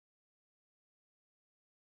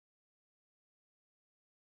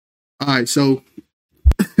All right, so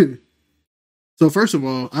first of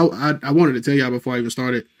all, I wanted to tell y'all before I even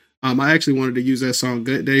started. I actually wanted to use that song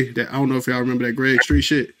 "Good Day." That I don't know if y'all remember that Greg Street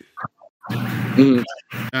shit.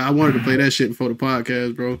 I wanted to play that shit before the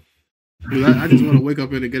podcast, bro. I just want to wake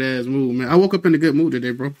up in a good ass mood, man. I woke up in a good mood today,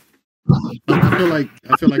 bro. I feel like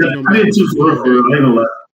I did too for real. I ain't gonna lie.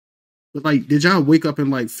 But like, did y'all wake up and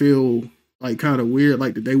like feel like kind of weird,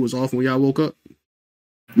 like the day was off when y'all woke up?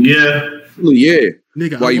 Yeah.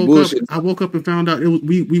 Nigga, Why you bullshit? I woke up and found out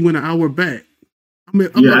we went an hour back. I'm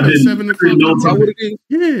up I at 7 o'clock. Is that what it is?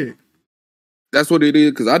 Yeah. That's what it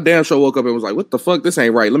is, because I damn sure woke up and was like, what the fuck? This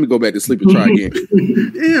ain't right. Let me go back to sleep and try again.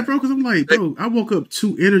 Yeah, bro, because I'm like, bro, I woke up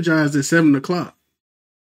too energized at 7 o'clock.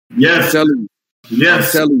 Yes. I'm telling you.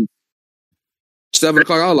 Yes. I'm telling you. 7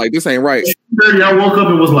 o'clock, I was like, this ain't right. 30, I woke up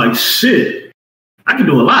and was like, shit, I can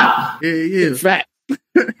do a lot. Yeah. Fat.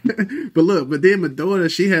 But then my daughter,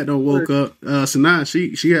 she had done woke up. So now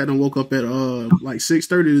she had done woke up at like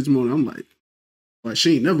 6:30 this morning. I'm like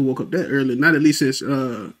she ain't never woke up that early. Not at least since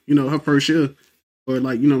her first year, or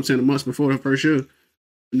like what I'm saying, the months before her first year.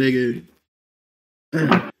 Nigga,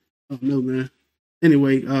 I don't know, man.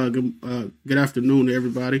 Anyway, good afternoon to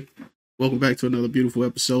everybody. Welcome back to another beautiful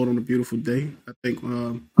episode on a beautiful day. I think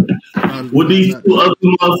with these two other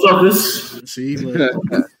motherfuckers. See,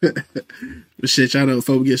 but shit, y'all know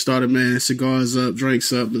before we get started, man. Cigars up,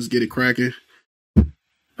 drinks up. Let's get it cracking. I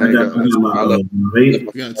got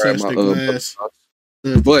vape. Got to touch the glass.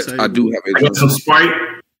 But I do have I got some Sprite.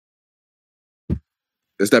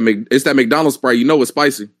 It's that McDonald's Sprite. You know it's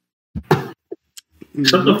spicy. Shut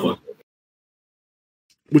the fuck up.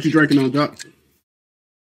 What you drinking on, Jock?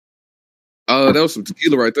 That was some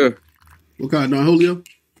tequila right there. What kind? Don Julio?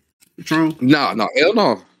 Patron? No, hell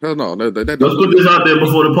no. That Let's put this out there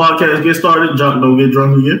before the podcast gets started. Jock don't get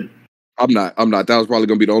drunk again. I'm not. That was probably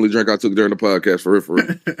gonna be the only drink I took during the podcast, for real.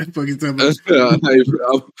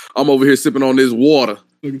 I'm over here sipping on this water.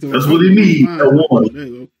 That's what he needs. That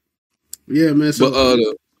water. Yeah, man. So, but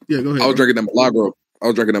yeah, go ahead. I was drinking that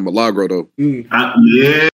Milagro though.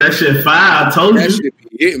 Yeah, that shit fire. I told you. That shit be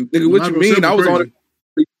hitting. Nigga, what you mean? I was on it.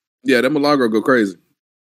 Yeah, that Milagro go crazy.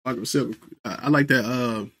 I like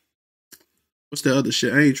that. What's the other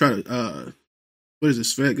shit? I ain't tried to. What is it?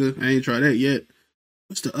 Svedka? I ain't tried that yet.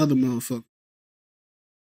 What's the other motherfucker?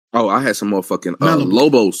 Oh, I had some motherfucking Malibu.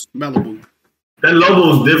 Lobos. Malibu. That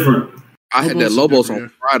Lobo's different. I had that Lobos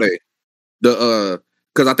on Friday.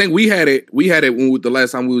 Because I think we had it when the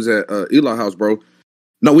last time we was at Eli house, bro.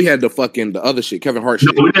 No, we had the other shit, Kevin Hart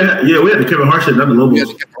shit. No, we had the Kevin Hart shit, not the Lobos. We had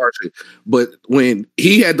the Kevin Hart shit. But when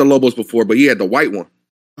he had the Lobos before, but he had the white one.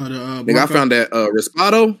 I found that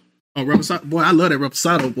Reposado. Oh, Reposado. Boy, I love that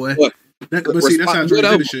Reposado, boy. What? But see, that's how I drink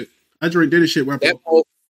dinner shit. I drink dinner shit. The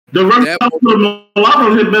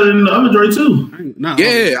Reposado hit better than the other joint too. I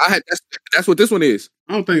had. That's what this one is.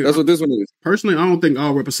 I don't think that's what this one is. Personally, I don't think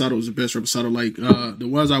all Reposado is the best Reposado. Like the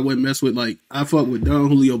ones I wouldn't mess with. Like I fuck with Don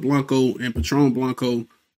Julio Blanco and Patron Blanco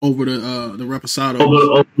over the Reposado.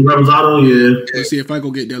 Over the Reposado, yeah. Let's see, if I go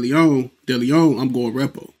get De Leon, I'm going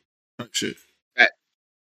Repo type shit.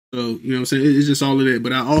 So, you know what I'm saying? It's just all of that.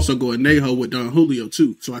 But I also go Añejo with Don Julio,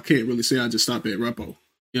 too. So I can't really say I just stop at Repo.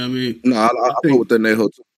 You know what I mean? No, I go with the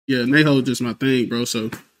Añejo, too. Yeah, Añejo is just my thing, bro.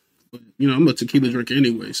 So, I'm a tequila drinker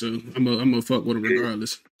anyway. So I'm a fuck with him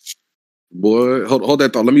regardless. Boy, hold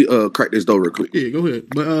that thought. Let me crack this door real quick. Yeah, go ahead.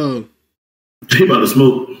 But, he about to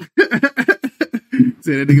smoke.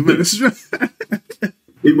 Say that nigga about to smoke.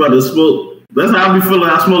 He about to smoke. That's how I be feeling.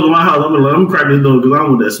 I smoke in my house. I'm like, let me crack this door because I don't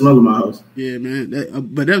want that smell in my house. Yeah, man.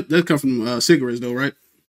 That comes from cigarettes, though, right?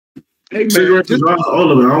 Hey, man, cigarettes,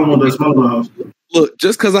 all of it. I don't want that smell in my house. Look,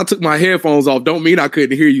 just because I took my headphones off, don't mean I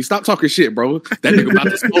couldn't hear you. Stop talking shit, bro. That nigga about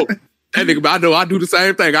to smoke. That nigga, I know I do the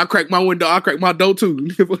same thing. I crack my window. I crack my door too.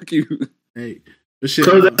 Fuck you. Hey, because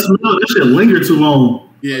that shit linger too long.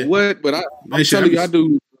 Yeah. What? But I'm telling you, I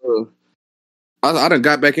do. I done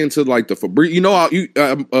got back into like the Febreze.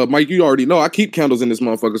 Mike, you already know I keep candles in this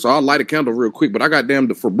motherfucker, so I'll light a candle real quick. But I got damn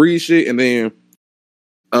the Febreze shit, and then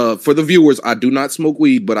for the viewers, I do not smoke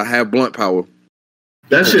weed, but I have blunt power.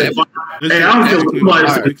 That shit. Hey, I don't care what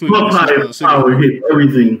blunt power hit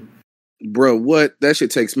everything. Bro, what? That shit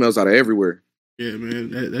takes smells out of everywhere. Yeah,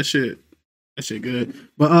 man. That shit good.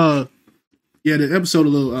 But yeah, the episode a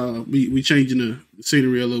little we changing the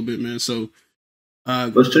scenery a little bit, man. So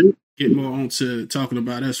let's change. Get more on to talking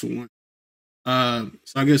about us for one. So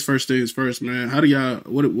I guess first things first, man. How do y'all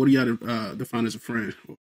what do y'all define as a friend?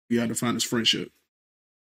 What do y'all define as friendship?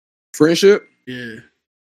 Friendship? Yeah.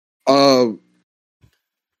 I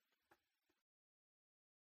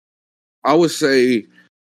would say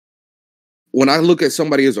when I look at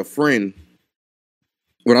somebody as a friend,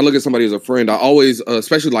 when I look at somebody as a friend, I always,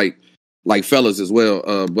 especially like fellas as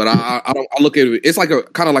well. But I look at it. It's like a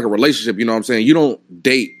kind of like a relationship. You know what I'm saying? You don't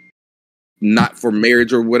date not for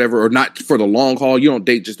marriage or whatever, or not for the long haul. You don't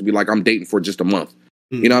date just to be like, I'm dating for just a month.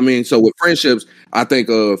 You know what I mean? So with friendships, I think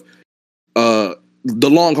of the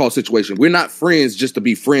long haul situation. We're not friends just to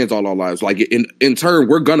be friends all our lives. Like in turn,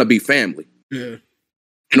 we're gonna be family. Yeah.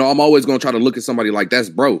 You know, I'm always gonna try to look at somebody like that's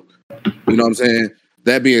bro. You know what I'm saying?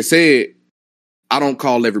 That being said, I don't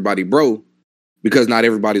call everybody bro because not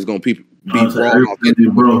everybody's gonna be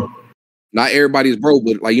bro. Not everybody's bro,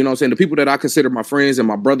 but like, you know what I'm saying? The people that I consider my friends and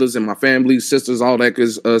my brothers and my family, sisters, all that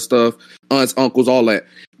good stuff, aunts, uncles, all that,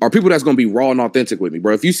 are people that's going to be raw and authentic with me,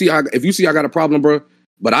 bro. If you see I got a problem, bro,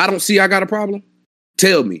 but I don't see I got a problem,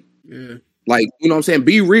 tell me. Yeah. Like, you know what I'm saying?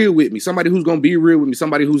 Be real with me. Somebody who's going to be real with me.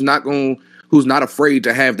 Somebody who's not afraid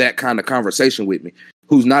to have that kind of conversation with me.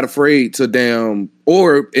 Who's not afraid to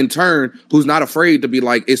or in turn, who's not afraid to be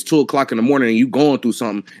like, it's 2:00 in the morning and you going through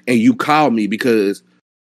something and you call me because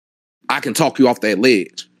I can talk you off that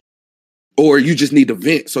ledge. Or you just need to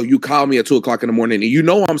vent. So you call me at 2:00 in the morning and you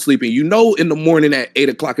know I'm sleeping. You know in the morning at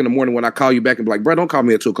 8:00 in the morning when I call you back and be like, bro, don't call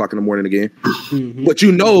me at 2:00 in the morning again. Mm-hmm. But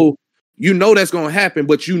you know that's going to happen.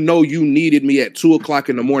 But you know you needed me at 2:00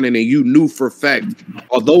 in the morning and you knew for a fact,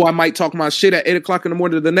 although I might talk my shit at 8:00 in the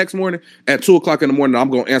morning the next morning, at 2:00 in the morning, I'm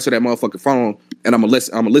going to answer that motherfucking phone and I'm going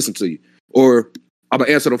to listen to you. Or I'm going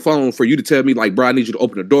to answer the phone for you to tell me like, bro, I need you to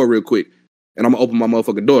open the door real quick. And I'm gonna open my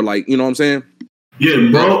motherfucking door, like, you know what I'm saying? Yeah,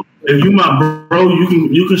 bro. If you my bro,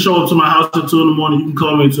 you can show up to my house at 2 in the morning. You can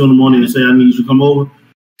call me at 2 in the morning and say I need you to come over.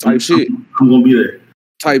 Type shit. I'm gonna be there.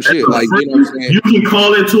 Type shit, like, you know what I'm saying? You can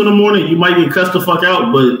call at 2 in the morning. You might get cussed the fuck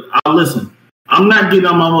out, but I'll listen. I'm not getting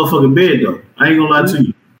out my motherfucking bed though. I ain't gonna lie to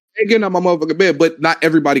you. I ain't getting out my motherfucking bed, but not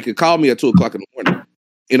everybody can call me at 2:00 in the morning.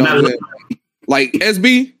 You know what I'm saying? Like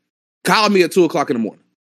SB, call me at 2:00 in the morning.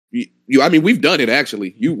 I mean, we've done it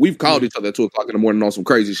actually. We've called each other at 2:00 in the morning on some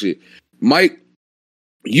crazy shit. Mike,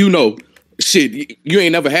 you know, shit, you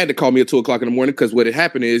ain't never had to call me at 2:00 in the morning because what had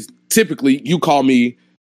happened is typically you call me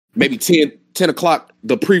maybe 10 o'clock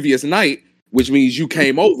the previous night, which means you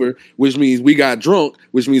came over, which means we got drunk,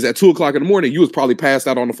 which means at 2:00 in the morning you was probably passed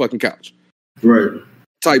out on the fucking couch. Right.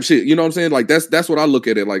 Type shit. You know what I'm saying? Like that's what I look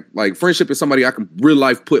at it like. Like friendship is somebody I can real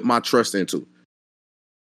life put my trust into.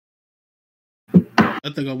 I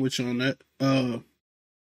think I'm with you on that. I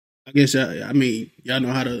guess I mean y'all know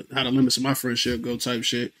how the limits of my friendship go type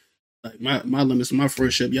shit. Like my limits of my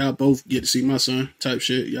friendship, y'all both get to see my son type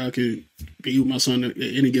shit. Y'all can be with my son at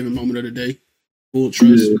any given moment of the day. Full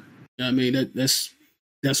trust. Yeah. You know what I mean? That's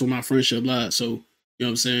where my friendship lies. So, you know what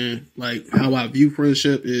I'm saying? Like how I view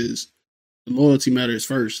friendship is the loyalty matters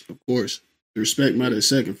first, of course. The respect matters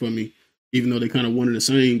second for me, even though they kind of one and the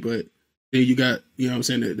same, but then you got, you know what I'm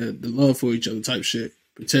saying, the love for each other type shit,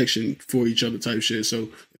 protection for each other type shit. So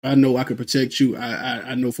if I know I can protect you,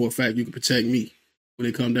 I know for a fact you can protect me when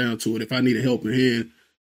it come down to it. If I need a helping hand,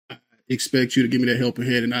 I expect you to give me that helping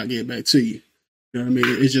hand and I'll get back to you. You know what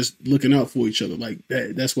I mean? It's just looking out for each other. Like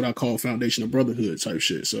that's what I call foundation of brotherhood type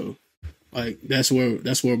shit. So like that's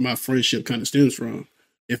where my friendship kind of stems from.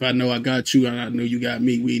 If I know I got you and I know you got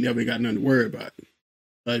me, we never got nothing to worry about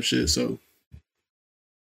type shit. So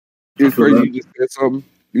it's crazy.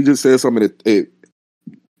 You just said something that it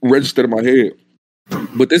registered in my head.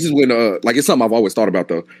 But this is when like it's something I've always thought about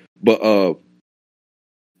though. But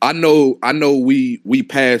I know we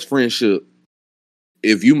pass friendship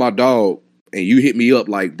if you my dog and you hit me up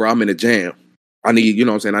like, bro, I'm in a jam. I need, you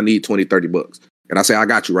know what I'm saying, I need $20-$30. And I say, I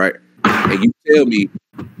got you, right? And you tell me,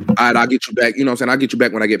 all right, I'll get you back, you know what I'm saying, I'll get you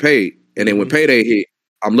back when I get paid. And then when payday hit,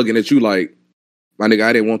 I'm looking at you like, my nigga,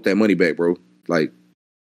 I didn't want that money back, bro. Like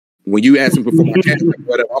when you ask me for my cash back,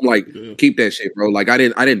 whatever, I'm like, keep that shit, bro. Like I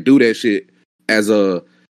didn't do that shit as a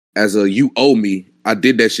you owe me. I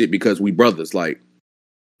did that shit because we brothers. Like,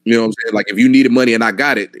 you know what I'm saying? Like if you needed money and I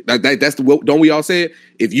got it, that's the, don't we all say it?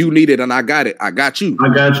 If you need it and I got it, I got you.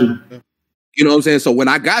 I got you. You know what I'm saying? So when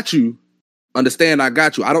I got you, understand I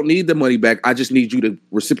got you. I don't need the money back. I just need you to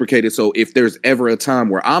reciprocate it. So if there's ever a time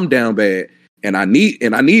where I'm down bad and I need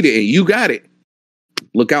it and you got it,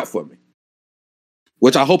 look out for me.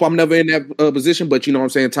 Which I hope I'm never in that position, but you know what I'm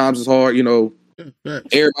saying? Times is hard, you know.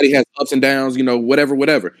 Everybody has ups and downs, you know,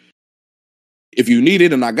 whatever. If you need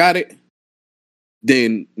it and I got it,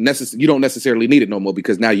 then you don't necessarily need it no more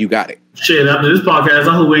because now you got it. Shit, after this podcast,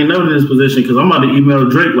 I hope we ain't never in this position because I'm about to email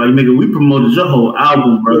Drake like, nigga, we promoted your whole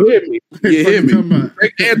album, bro. You hear me?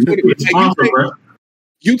 Drake and 21.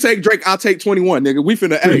 You take Drake, I'll take 21, nigga. We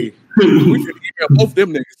finna email both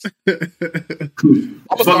them niggas.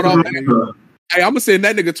 I'm gonna start off. Hey, I'm gonna send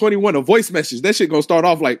that nigga 21 a voice message. That shit gonna start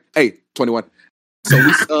off like, hey, 21. So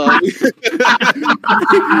we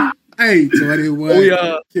hey, 21.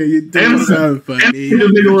 You doing something funny.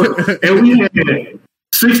 And we had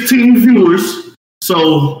 16 viewers,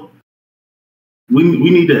 so we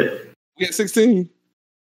need that. We had 16.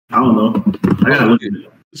 I don't know. I gotta look at it.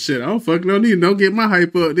 Shit, I don't fucking know. Don't get my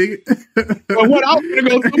hype up, nigga. But what I was gonna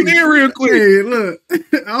go come in real quick. Hey, look,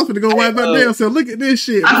 I was gonna go wipe my damn. So look at this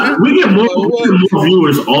shit. We get more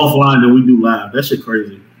viewers offline than we do live. That shit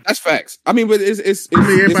crazy. That's facts. I mean, but it's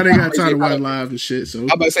everybody got time to watch live and shit. So I'm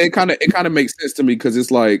about to say it kind of makes sense to me because it's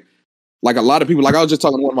like a lot of people. Like I was just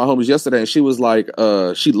talking to one of my homies yesterday, and she was like,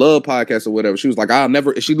 she loved podcasts or whatever. She was like, I'll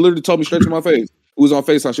never. She literally told me straight to my face. It was on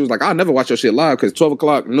FaceTime. She was like, I'll never watch your shit live because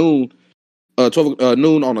 12 noon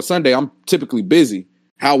on a Sunday, I'm typically busy.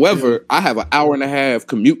 However, I have an hour and a half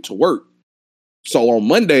commute to work. So on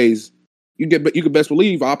Mondays, you can best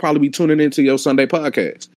believe I'll probably be tuning into your Sunday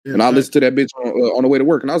podcast. Yeah, and I'll listen to that bitch on the way to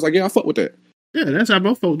work. And I was like, yeah, I fuck with that. Yeah, that's how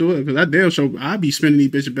both folks do it. Because I damn sure I be spending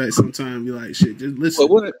these bitches back sometimes. Be like, shit, just listen.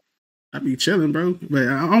 But what? I be chilling, bro. But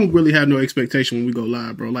I don't really have no expectation when we go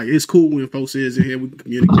live, bro. Like, it's cool when folks is in here. We can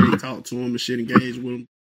communicate, talk to them and shit, engage with them.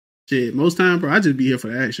 Shit, most time, bro, I just be here for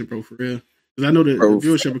the action, bro, for real. Because I know that the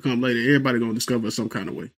viewership will come later. Everybody going to discover some kind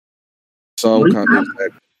of way. Some kind of way.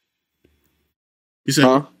 You said?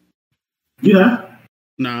 Huh? Yeah.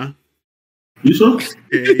 Nah. You sure?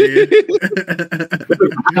 Yeah.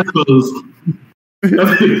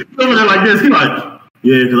 Somebody like this, he like,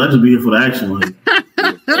 yeah, because I just be here for the action. Like,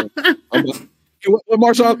 what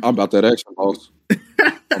Marshawn? I'm about that action, boss.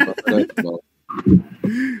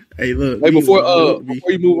 Hey, look. Hey, before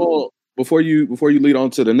you move on, before you lead on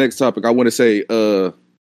to the next topic, I want to say,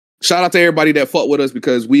 shout out to everybody that fought with us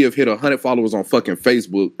because we have hit 100 followers on fucking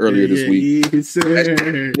Facebook earlier this week. Yes, sir.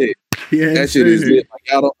 That shit is lit.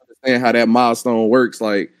 Like, I don't understand how that milestone works.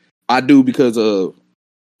 Like, I do because of,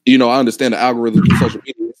 I understand the algorithm of social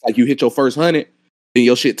media. It's like you hit your first 100, then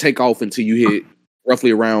your shit take off until you hit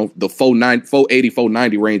roughly around the 480,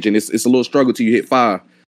 490 range, and it's a little struggle till you hit 5.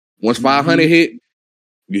 Once 500 hit,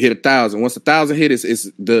 you hit 1,000. Once 1,000 hit,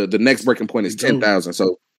 it's the next breaking point is 10,000.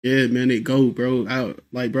 So yeah, man, it go, bro. I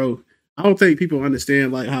don't think people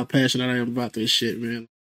understand like how passionate I am about this shit, man.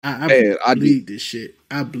 I bleed this shit.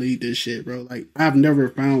 I bleed this shit, bro. Like, I've never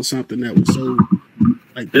found something that was so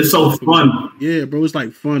like it's so fun. Yeah, bro. It's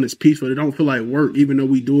like fun. It's peaceful. It don't feel like work, even though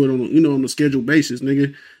we do it on a scheduled basis,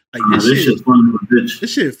 nigga. Like this shit fun, bitch.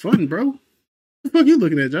 This shit fun, bro. What the fuck you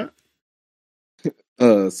looking at, Jock?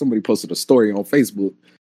 Somebody posted a story on Facebook.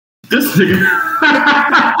 This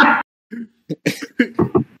nigga.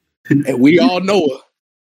 And we all know her.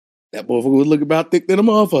 That motherfucker was looking about thick than a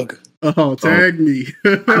motherfucker. Oh, tag me.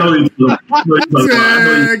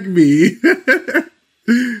 Tag me.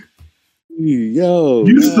 Yo.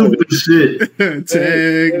 You stupid shit.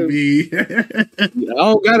 Tag me. I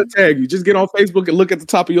don't gotta tag you. Just get on Facebook and look at the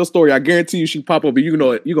top of your story. I guarantee you she pop up and you're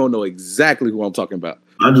gonna know exactly who I'm talking about.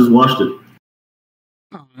 I just watched it.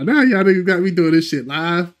 Oh, now y'all niggas got me doing this shit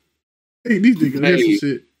live. Hey, these niggas hear some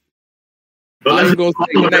shit. I ain't gonna say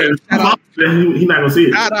your name. He not gonna see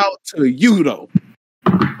it. Shout out to you though.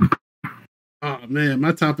 Oh man,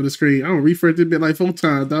 my top of the screen. I don't refresh this bit like 4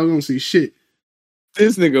 times. Dog, I don't see shit.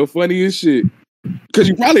 This nigga funny as shit. Cause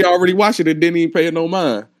you probably already watched it and didn't even pay it no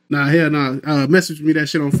mind. Nah, hell nah. Message me that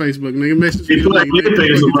shit on Facebook, nigga. Message me. Like,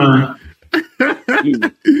 I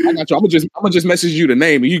got you. I'm gonna just message you the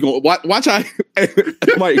name, and you go watch how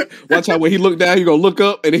Mike. Watch how when he look down, he gonna look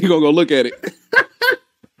up, and then he gonna go look at it.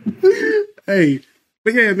 Hey,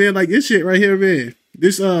 but yeah, man, like this shit right here, man.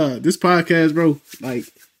 This podcast, bro. Like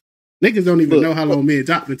niggas don't even know how long me and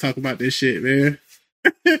Jock been talking about this shit, man.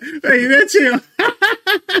 Hey, man, chill.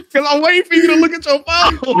 Cause I'm waiting for you to look at your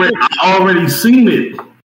phone. I already seen it.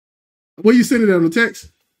 Where you send it on the text?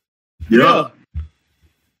 Yeah.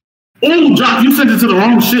 Oh, Jock, you sent it to the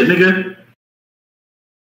wrong shit, nigga.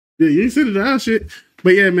 Yeah, you sent it to our shit.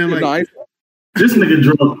 But yeah, man, like this nigga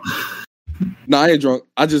drunk. Nah, I ain't drunk.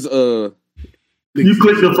 I just You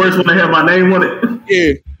clicked the first one that had my name on it.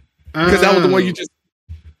 Yeah, because that was the one you just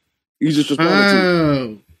responded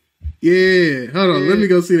to. Yeah. Hold on, let me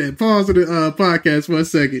go see that. Pause the podcast for a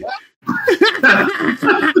second.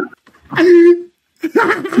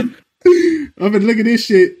 I've been looking at this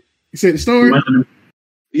shit. You said the story?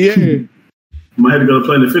 Yeah. Might have to go to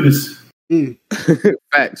Planet Fitness.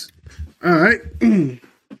 Facts. All right. All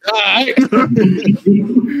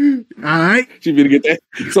right. She finna get that.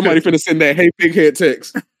 Somebody finna send that hey big head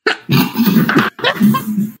text.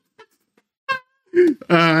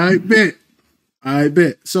 I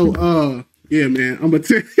bet. So yeah, man. I'm gonna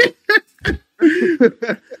tell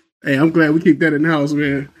Hey, I'm glad we keep that in the house,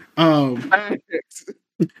 man.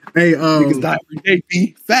 Hey, niggas die every day,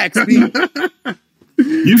 B. Facts, B.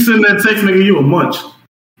 You send that text, nigga, you a munch.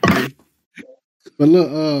 But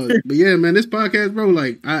look, but yeah, man, this podcast, bro,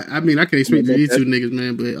 like, I mean, I can't speak for you two niggas,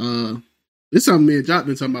 man, but it's something me and Jock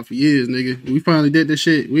been talking about for years, nigga. We finally did this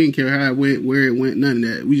shit. We didn't care how it went, where it went, none of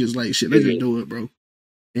that. We just like, shit, let's just do it, bro.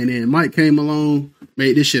 And then Mike came along,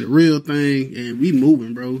 made this shit a real thing, and we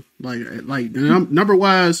moving, bro. Like number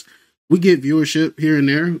wise, we get viewership here and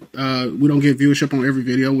there. We don't get viewership on every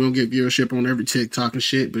video. We don't get viewership on every TikTok and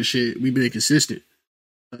shit, but shit, we been consistent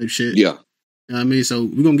type shit. Yeah. You know what I mean? So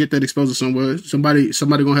we're gonna get that exposure somewhere. Somebody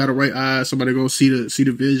gonna have the right eyes, somebody gonna see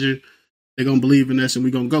the vision, they're gonna believe in us, and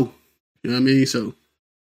we gonna go. You know what I mean? So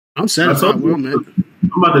I'm satisfied with him, man.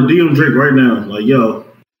 I'm about to DM Drake right now. Like, yo.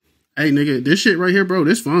 Hey, nigga, this shit right here, bro,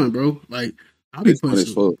 this fun, bro. Like, I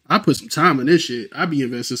put some time in this shit. I be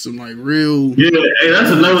investing some, like, real... Yeah, hey, that's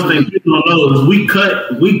another thing people don't know is we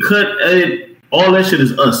cut edit, all that shit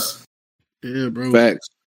is us. Yeah, bro. Facts.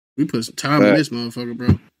 We put some time in this motherfucker,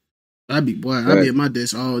 bro. I be at my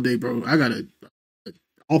desk all day, bro. I got a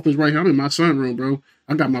office right here. I'm in my sunroom, bro.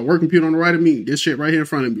 I got my work computer on the right of me. This shit right here in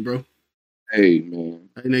front of me, bro. Hey, man.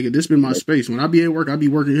 Hey, nigga, this been my space. When I be at work, I be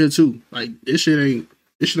working here, too. Like, this shit ain't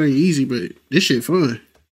easy, but this shit fun.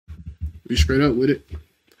 Be straight up with it.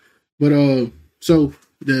 But so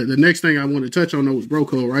the next thing I want to touch on though was bro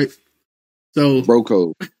code, right? So bro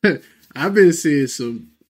code. I've been seeing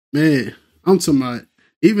some, man, I'm talking about,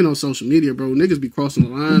 even on social media, bro, niggas be crossing the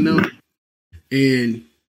line now. And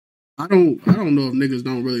I don't know if niggas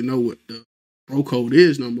don't really know what the bro code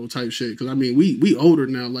is no more type shit. Cause I mean we older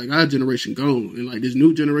now, like our generation gone. And like this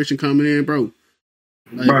new generation coming in, bro.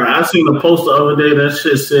 Like, bro, I seen a post the other day that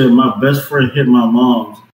shit said my best friend hit my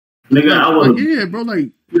mom's. Nigga, I was yeah, bro. Like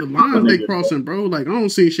the lines they crossing, bro. Like I don't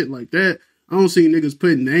see shit like that. I don't see niggas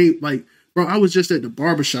putting name. Like, bro, I was just at the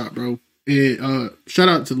barbershop, bro. And shout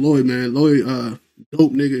out to Lloyd, man. Lloyd,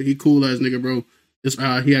 dope nigga. He cool ass nigga, bro. This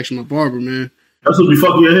he actually my barber, man. That's what be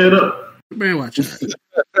fucking your head up. Man, watch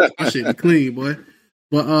out. My shit be clean, boy.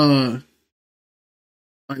 But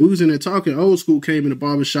like we was in there talking. Old school came in the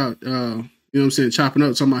barbershop. You know what I'm saying, chopping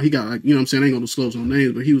up, talking about he got, like, you know what I'm saying, I ain't gonna disclose no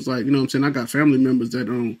names, but he was like, you know what I'm saying, I got family members that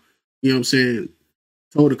you know what I'm saying,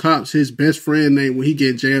 told the cops his best friend name when he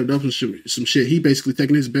get jammed up and some shit. He basically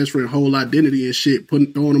taking his best friend whole identity and shit,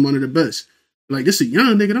 throwing him under the bus. Like, this a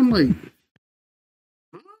young nigga. And I'm like,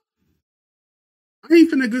 I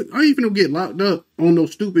ain't finna get locked up on no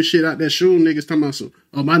stupid shit out there shooting niggas talking about some,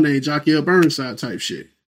 oh, my name Jock Burnside type shit.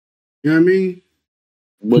 You know what I mean?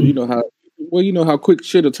 Well, you know how quick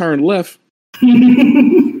shit will turn left. Hey,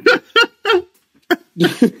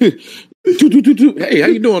 how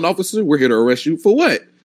you doing, officer? We're here to arrest you for what?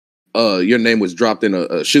 Your name was dropped in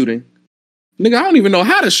a shooting. Nigga, I don't even know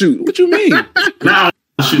how to shoot. What you mean? Nah,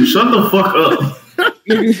 shoot, shut the fuck up.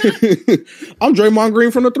 I'm Draymond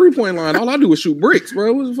Green from the 3-point line. All I do is shoot bricks,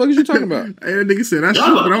 bro. What the fuck is you talking about? Hey, that nigga said I shoot,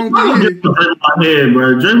 but I don't get my head,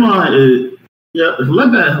 bro. Draymond is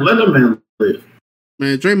let that man live.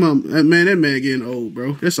 Man, Draymond, that man getting old,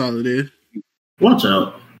 bro. That's all it is. Watch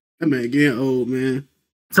out. That man getting old, man.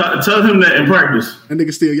 Tell him that in practice. That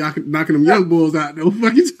nigga still knocking them young bulls out, though.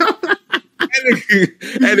 Fucking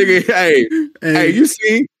that nigga, hey, you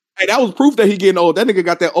see? Hey, that was proof that he getting old. That nigga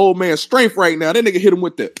got that old man strength right now. That nigga hit him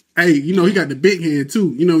with the... Hey, you know, he got the big hand,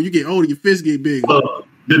 too. You know, you get older, your fists get big.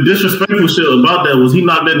 The disrespectful shit about that was he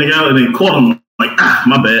knocked that nigga out and then caught him. Like,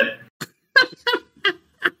 my bad.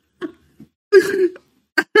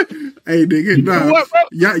 Hey, nigga, nah.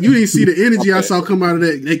 You didn't see the energy I saw come out of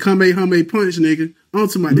that. They come a punch, nigga. On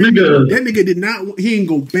to my nigga. That nigga did not. He ain't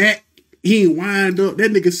go back. He ain't wind up.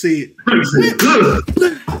 That nigga said,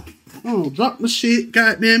 "Oh, drop the shit,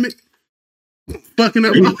 goddamn it, fucking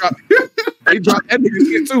up." They dropped that nigga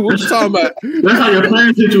shit too. What you talking about? That's how your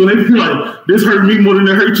parents hit you when they feel like this hurt me more than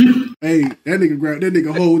it hurt you. Hey, that nigga grabbed that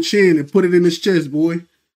nigga whole chin and put it in his chest, boy.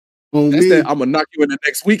 That's that I'm gonna knock you in the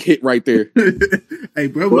next week hit right there. Hey,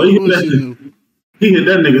 bro, he hit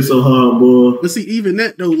that nigga so hard, boy. But see, even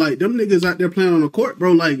that though, like them niggas out there playing on the court,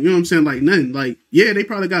 bro, like, you know what I'm saying, like nothing. Like, yeah, they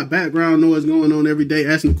probably got background noise going on every day,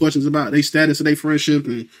 asking questions about their status of their friendship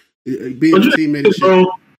and being a teammate and shit. Bro,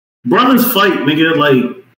 brothers fight, nigga. Like,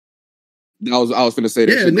 I was finna say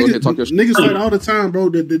that. Yeah, shit. Go ahead, talk your shit. Niggas fight all the time, bro.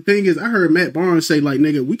 The thing is, I heard Matt Barnes say, like,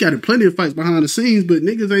 nigga, we got plenty of fights behind the scenes, but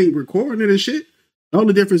niggas ain't recording it and shit. The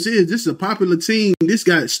only difference is this is a popular team. This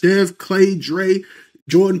got Steph, Clay, Dre,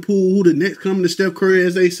 Jordan Poole, who the next coming to Steph Curry,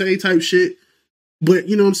 as they say, type shit. But,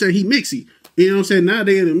 you know what I'm saying, he mixy. You know what I'm saying? Now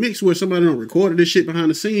they in a mix where somebody done recorded this shit behind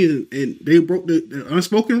the scenes and they broke the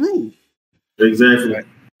unspoken rule. Exactly.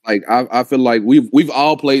 Like I feel like we've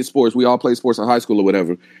all played sports. We all played sports in high school or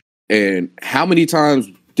whatever. And how many times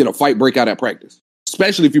can a fight break out at practice?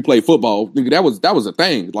 Especially if you play football. Nigga, that was a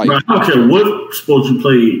thing. Like, bro, I don't care what sport you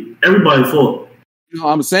play, everybody fought. You know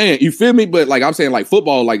what I'm saying? You feel me? But like I'm saying, like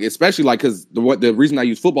football, like especially like because the reason I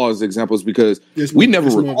use football as an example is because we never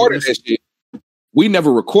recorded that shit. We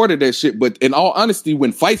never recorded that shit. But in all honesty,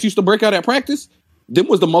 when fights used to break out at practice, them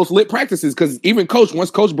was the most lit practices. Because even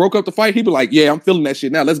once coach broke up the fight, he'd be like, "Yeah, I'm feeling that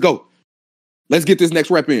shit now. Let's go. Let's get this next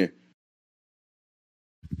rep in."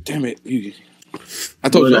 Damn it! I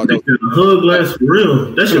told y'all. The hood glass for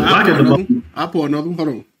real. That shit black at the bottom. I'll pour another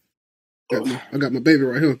one. Hold on. I got my baby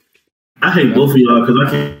right here. I hate both of y'all because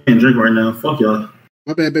I can't drink right now. Fuck y'all.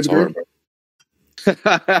 My bad, baby girl. Hold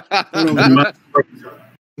on,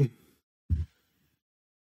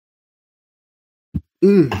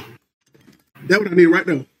 That what I need right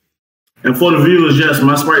now. And for the viewers, yes,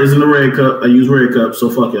 my Sprite is in the red cup. I use red cup,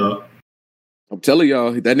 so fuck y'all. I'm telling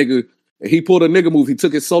y'all, that nigga, he pulled a nigga move. He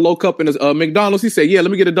took his solo cup in his McDonald's. He said, "Yeah,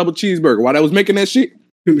 let me get a double cheeseburger." While I was making that shit,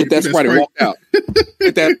 get that Sprite and walked out.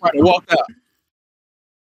 Get that Sprite and walked out.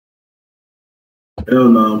 Hell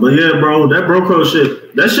no. But yeah, bro, that bro code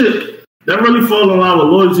shit, that really fall in line with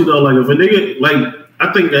loyalty though. Like if a nigga, like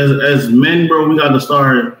I think as men, bro, we got to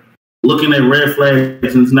start looking at red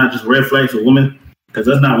flags, and it's not just red flags for women, because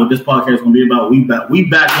that's not what this podcast is gonna be about. We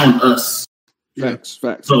back on us. Facts.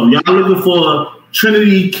 So y'all looking for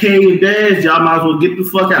Trinity K and Dash, y'all might as well get the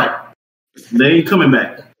fuck out. They ain't coming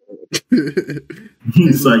back.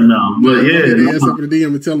 It's like no, but yeah, ask up in the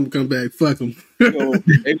DM and tell them to come back. Fuck them.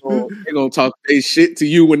 They gonna talk their shit to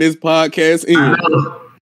you when this podcast ends.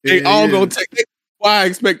 They all gonna take it. Why I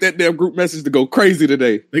expect that damn group message to go crazy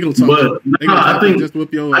today? They gonna talk. But I think just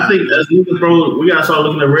whip your I think as niggas, bro, we gotta start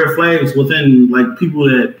looking at red flags within like people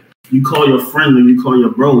that you call your friend and you call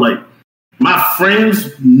your bro. Like my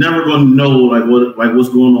friends never gonna know what's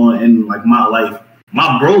going on in like my life.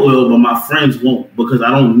 My bro will, but my friends won't because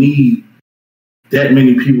I don't need that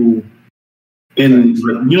many people in.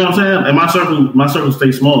 Like, you know what I'm saying? And my circle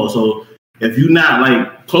stays small. So if you're not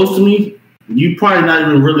like close to me, you probably not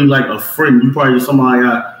even really like a friend. You probably just somebody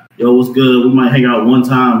yo, what's good? We might hang out one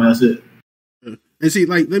time. And that's it. And see,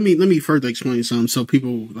 like, let me further explain something so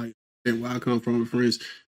people like where I come from with friends.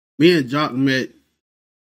 Me and Jock met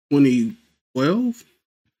 2012,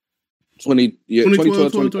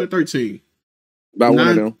 2013. About 1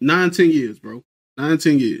 of them. 9-10 years, bro.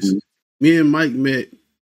 9-10 years. Mm-hmm. Me and Mike met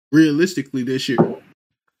realistically this year.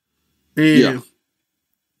 And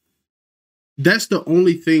that's the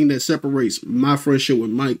only thing that separates my friendship with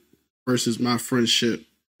Mike versus my friendship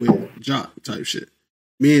with Jock type shit.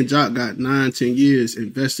 Me and Jock got 9-10 years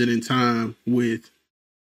invested in time with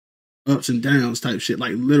ups and downs type shit,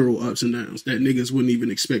 like literal ups and downs that niggas wouldn't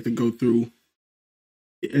even expect to go through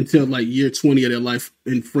until like year 20 of their life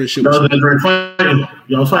in friendship. Y'all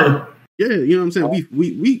fighting. Yeah, you know what I'm saying?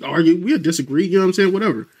 We argue, we disagree, you know what I'm saying?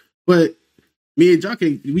 Whatever. But me and Jock,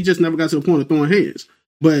 we just never got to the point of throwing hands.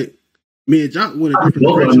 But me and Jock went a different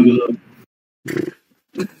direction.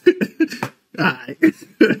 Alright.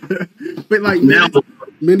 But like this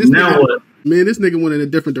nigga went in a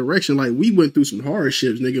different direction. Like we went through some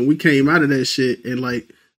hardships, nigga, and we came out of that shit. And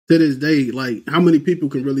like to this day, like how many people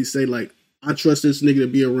can really say like I trust this nigga to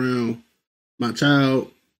be around my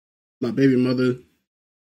child, my baby mother,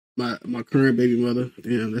 my current baby mother.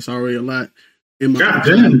 Damn, that's already a lot. And my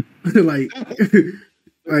child.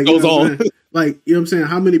 like goes on. Like, you know what I'm saying?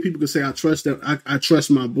 How many people can say I trust them? I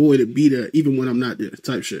trust my boy to be there even when I'm not there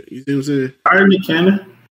type shit. You see what I'm saying? I already can.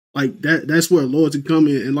 Like that's where loyalty come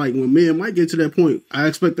in. And like when me and Mike get to that point, I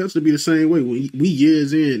expect us to be the same way. When we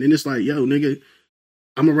years in and it's like, yo, nigga,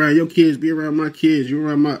 I'm around your kids, be around my kids, you're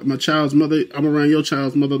around my child's mother, I'm around your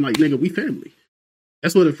child's mother. I'm like, nigga, we family.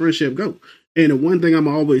 That's where the friendship go. And the one thing I'm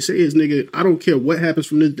always say is, nigga, I don't care what happens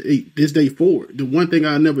from this day forward. The one thing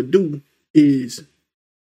I never do is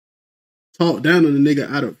talk down on the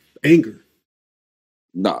nigga out of anger.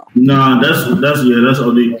 Nah, that's OD.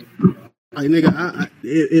 Like nigga,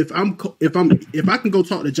 if I can go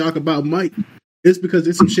talk to Jock about Mike, it's because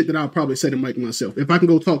it's some shit that I'll probably say to Mike myself. If I can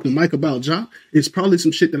go talk to Mike about Jock, it's probably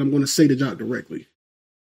some shit that I'm going to say to Jock directly.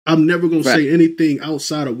 I'm never going to say anything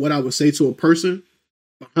outside of what I would say to a person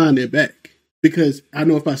behind their back, because I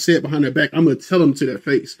know if I say it behind their back, I'm going to tell them to their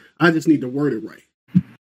face. I just need to word it right.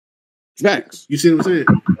 Facts. You see what I'm saying?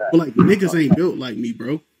 But like niggas ain't built like me,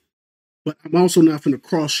 bro. But I'm also not finna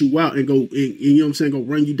cross you out and go, and you know what I'm saying, go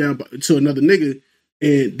run you down to another nigga,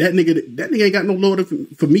 and that nigga ain't got no loyalty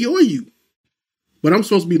for me or you. But I'm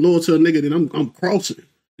supposed to be loyal to a nigga that I'm crossing,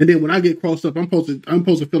 and then when I get crossed up, I'm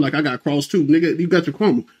supposed to feel like I got crossed too, nigga. You got your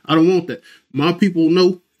karma. I don't want that. My people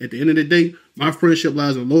know at the end of the day, my friendship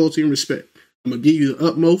lies in loyalty and respect. I'm gonna give you the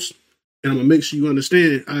utmost. and I'm gonna make sure you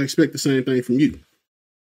understand. I expect the same thing from you.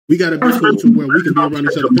 We got to be cool to where we can be around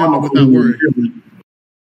each other's family without worrying.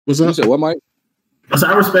 What's up? You said what, Mike? I said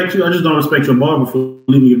I respect you. I just don't respect your barber for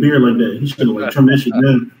leaving your beard like that. He should have like trimmed that shit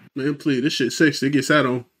down. Man, please, this shit sexy. It gets sat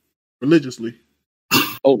on religiously.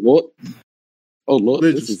 Oh Lord.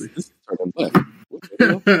 Religiously. This is turning left.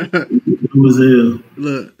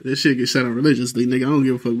 Look, this shit gets sat on religiously, nigga. I don't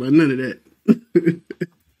give a fuck about none of that.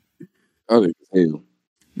 I think it's hell.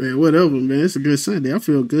 Man, whatever, man. It's a good Sunday. I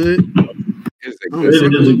feel good. It is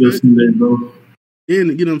a good Sunday, bro.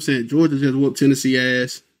 And you know what I'm saying? Georgia just whooped Tennessee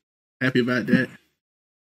ass. Happy about that.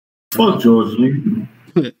 Fuck Georgia, nigga.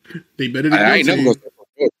 They better than I ain't never gonna say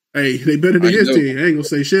fuck. Hey, they better than his team. I ain't gonna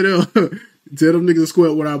say shit else. Tell them niggas to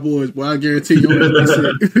square with our boys, boy. I guarantee you.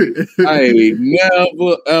 I ain't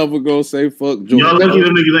never ever gonna say fuck Georgia. Y'all lucky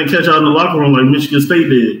them niggas ain't catch out in the locker room like Michigan State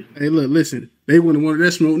did. Hey, look, listen. They wouldn't want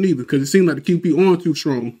that smoke neither because it seemed like the QP on too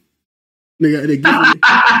strong. They got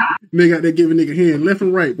that giving nigga hand left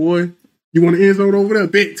and right, boy. You want an end zone over there?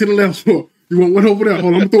 Bet to the left. You want one over there?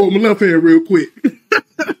 Hold on, I'm gonna throw my left hand real quick.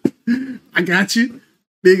 I got you.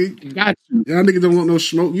 Nigga, got you. Y'all niggas don't want no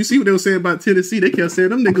smoke. You see what they were saying about Tennessee? They kept saying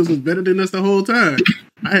them niggas was better than us the whole time.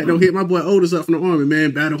 I had to hit my boy Otis up from the Army,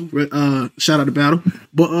 man. Battle. Shout out to Battle.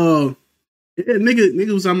 But yeah,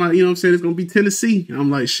 nigga was talking about, you know what I'm saying, it's gonna be Tennessee.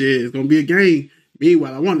 I'm like, shit, it's gonna be a game.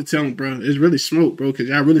 Meanwhile, I want to tell them, bro, it's really smoke, bro, because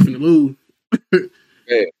y'all really finna lose.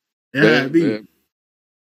 Yeah, be.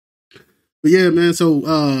 But yeah, man, so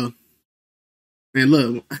man,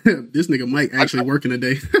 look, this nigga Mike actually working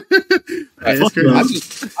today. I just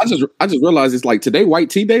realized it's like today white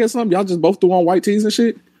tea day or something. Y'all just both threw on white tees and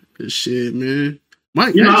shit. Good shit, man.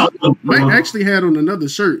 Mike actually had on another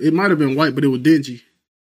shirt. It might have been white, but it was dingy.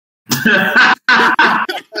 I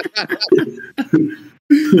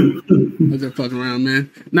just fucking around, man.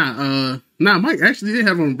 Nah, Mike actually did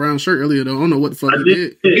have on a brown shirt earlier though. I don't know what the fuck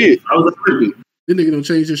he did. I was like, this nigga don't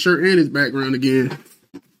change his shirt and his background again.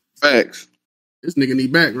 Facts. This nigga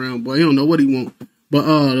need background, boy. He don't know what he want. But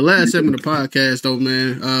the last segment of the podcast, though,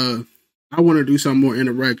 man, I want to do something more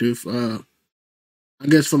interactive. I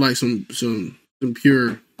guess for like some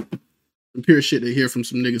pure shit to hear from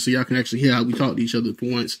some niggas, so y'all can actually hear how we talk to each other for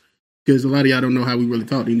once. Because a lot of y'all don't know how we really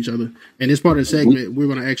talk to each other. And as part of the segment, we're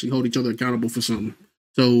gonna actually hold each other accountable for something.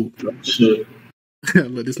 So,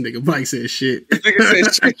 look, this nigga Mike said shit. Nigga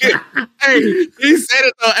said shit. Hey, he said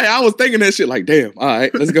it though. Hey, I was thinking that shit like, damn. All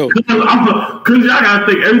right, let's go. Because y'all gotta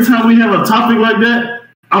think every time we have a topic like that,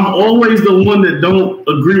 I'm always the one that don't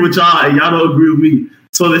agree with y'all, and y'all don't agree with me.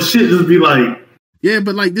 So the shit just be like, yeah,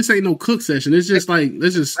 but like this ain't no cook session. It's just like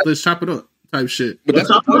let's chop it up type shit. But that's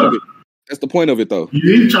the point of it. That's the point of it, though.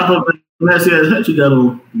 You need to chop up that nasty ass hat you got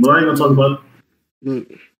on, but I ain't gonna talk about it. Look,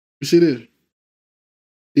 you see this?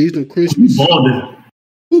 These them Christmas.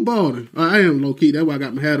 Who balding? I am low key. That's why I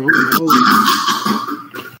got my hat on.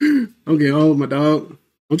 I'm getting old, my dog.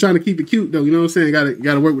 I'm trying to keep it cute though. You know what I'm saying?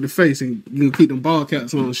 Got to work with the face, and you can keep them ball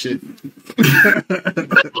caps on and shit.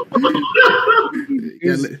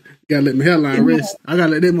 Gotta let my hairline rest. I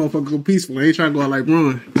gotta let that motherfucker go peaceful. I ain't trying to go out like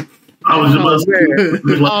Ron. I was just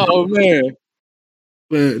oh man.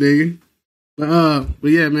 But nigga. But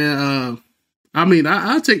yeah, man. I mean,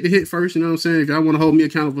 I'll take the hit first. You know what I'm saying? If y'all want to hold me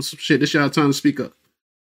accountable for some shit, this y'all time to speak up.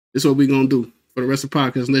 This is what we gonna do for the rest of the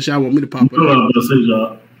podcast, unless y'all want me to pop up.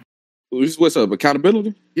 What's up?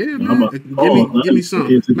 Accountability? Yeah, man. Give me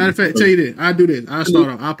some. Matter of fact, tell you this. I'll do this. I'll start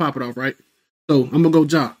off. I'll pop it off, right? So I'm gonna go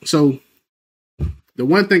Jock. So the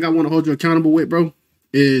one thing I want to hold you accountable with, bro,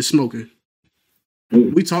 is smoking.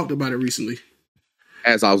 We talked about it recently.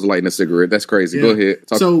 As I was lighting a cigarette. That's crazy. Yeah. Go ahead.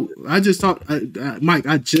 I just talked, Mike,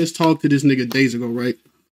 I just talked to this nigga days ago, right?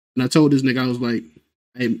 And I told this nigga, I was like,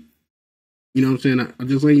 hey, you know what I'm saying? I'm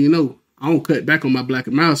just letting you know, I don't cut back on my black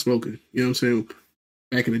and mild smoking. You know what I'm saying?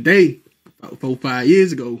 Back in the day, about 4-5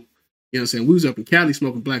 years ago, you know what I'm saying? We was up in Cali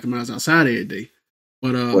smoking black and miles outside every day.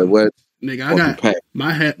 But, wait, what? Nigga, I got,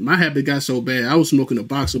 my habit got so bad, I was smoking a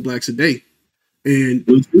box of blacks a day. And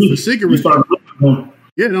for cigarettes,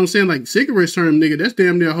 yeah, you know what I'm saying? Like cigarettes term, nigga, that's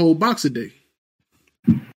damn near a whole box a day.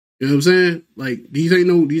 You know what I'm saying? Like these ain't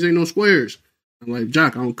no squares. I'm like,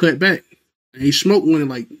 Jock, I don't cut back. I ain't smoked one in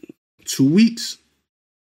like 2 weeks.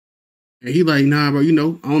 And he like, nah, bro, you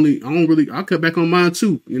know, I'll cut back on mine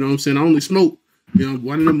too. You know what I'm saying? I only smoke, you know,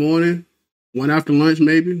 1 in the morning, 1 after lunch,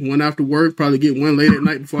 maybe, 1 after work, probably get 1 late at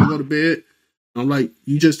night before I go to bed. I'm like,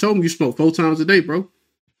 you just told me you smoke 4 times a day, bro.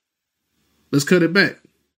 Let's cut it back.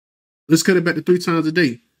 Let's cut it back to 3 times a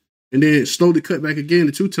day. And then slowly cut back again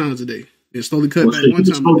to 2 times a day. Then slowly cut back 1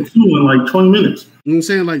 time a day. In like 20 minutes. You know what I'm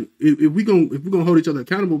saying? Like, if we're gonna hold each other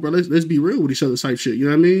accountable, bro, let's be real with each other type shit. You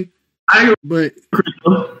know what I mean? But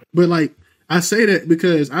But like, I say that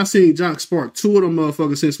because I seen Jock spark 2 of them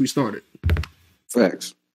motherfuckers since we started.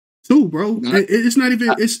 Facts. 2, bro. It's not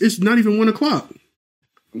even. It's not even 1 o'clock.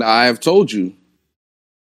 Now I have told you,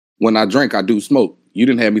 when I drink, I do smoke. You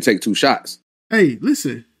didn't have me take 2 shots. Hey,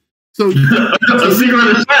 listen. So, a cigarette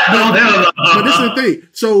in the shot. But this is the thing.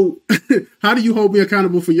 So, how do you hold me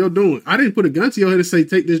accountable for your doing? I didn't put a gun to your head and say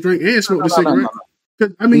take this drink and smoke the cigarette.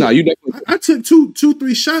 I mean, you definitely. I took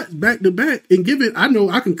 3 shots back to back and give it. I know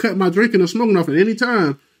I can cut my drinking or smoking off at any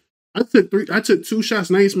time. I took 2 shots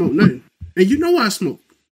and I ain't smoked nothing. And you know I smoke.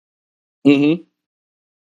 Mm-hmm.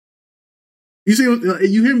 You see,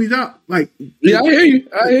 you hear me, Doc? Like, yeah, I hear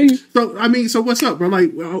you. So, I mean, so what's up, bro?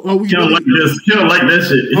 Like, are we? He don't like this. He don't like that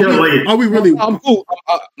shit. He don't like it. Are we really? I'm cool.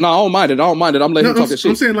 No, I don't mind it. I'm letting him talk that shit.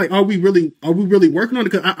 I'm saying, like, are we really working on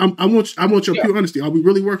it? Because I want your pure honesty. Are we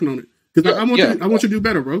really working on it? Because I want you to do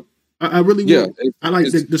better, bro. I really want. I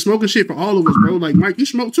like the smoking shit for all of us, bro. Like, Mike, you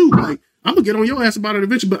smoke too. Like, I'm gonna get on your ass about it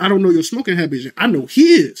eventually, but I don't know your smoking habits. I know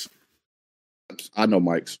his. I know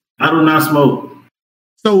Mike's. I do not smoke.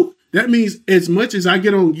 So that means as much as I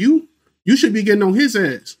get on you, you should be getting on his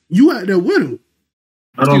ass. You out there with him.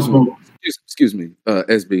 I don't smoke. Excuse me,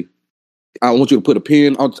 SB. I want you to put a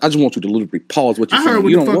pin. I just want you to literally pause what you're saying. I heard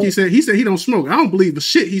what the fuck he said. He said he don't smoke. I don't believe the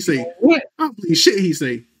shit he say. What? I don't believe shit he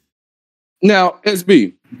say. Now,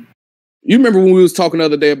 SB, you remember when we was talking the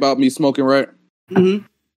other day about me smoking, right? Mm-hmm.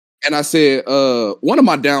 And I said, one of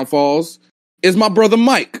my downfalls is my brother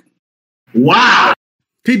Mike. Wow.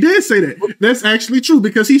 He did say that. That's actually true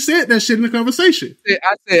because he said that shit in the conversation.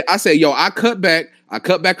 I said, yo, I cut back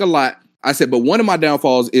a lot. I said, but one of my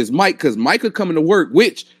downfalls is Mike, because Mike could come into work,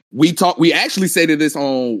 which we actually said this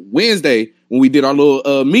on Wednesday when we did our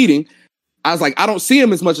little meeting. I was like, I don't see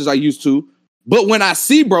him as much as I used to. But when I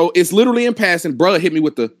see bro, it's literally in passing. Bro hit me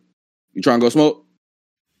with the, you trying to go smoke?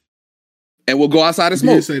 And we'll go outside and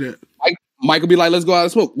smoke. He did say that. Mike will be like, let's go out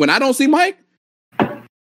and smoke. When I don't see Mike,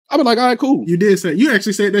 I'll be like, all right, cool. You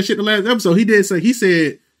actually said that shit the last episode. He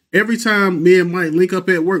said every time me and Mike link up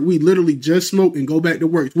at work, we literally just smoke and go back to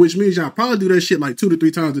work, which means y'all probably do that shit like 2 to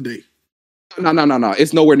 3 times a day. No.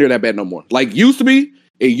 It's nowhere near that bad no more. Like, it used to be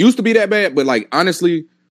that bad, but like, honestly,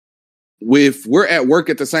 if we're at work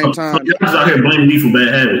at the same time. Y'all out here blaming me for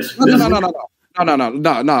bad habits. No.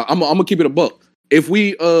 I'm gonna keep it a buck. If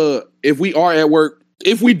we are at work,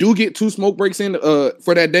 if we do get 2 smoke breaks in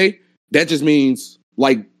for that day, that just means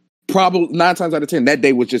like probably 9 times out of 10 that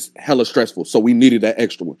day was just hella stressful, so we needed that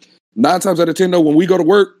extra one. 9 times out of 10 though, when we go to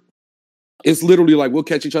work, it's literally like we'll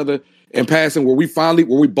catch each other in passing where we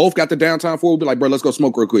both got the downtime for. We'll be like, bro, let's go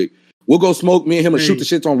smoke real quick. We'll go smoke. Me and him will shoot the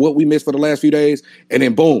shits on what we missed for the last few days, and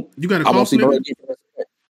then boom. You got a cough?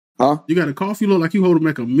 Huh? You got a cough? You look like you holding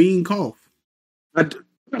like a mean cough. I had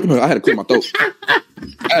to clear my throat.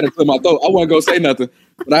 I wasn't gonna say nothing,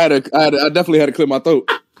 but I definitely had to clear my throat.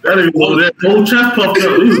 That ain't that whole chest puffed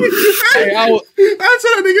up. Hey, I saw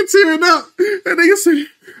that nigga tearing up. That nigga said,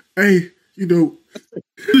 "Hey, you know."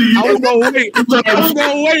 I was gonna wait.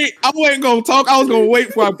 I wasn't gonna talk. I was gonna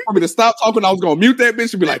wait for me to stop talking. I was gonna mute that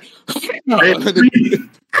bitch and be like, that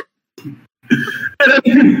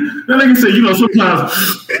nigga said, you know, sometimes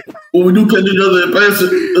when we do catch each other in person,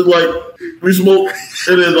 it's like we smoke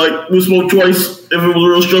and then like we smoke twice if it was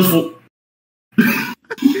real stressful.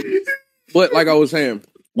 But like I was saying,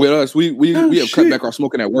 with us, we have cut back our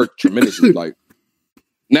smoking at work tremendously. Like,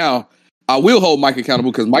 now I will hold Mike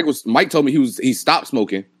accountable because Mike told me he stopped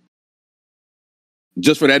smoking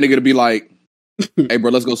just for that nigga to be like, hey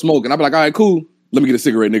bro, let's go smoke. And I'll be like, all right, cool. Let me get a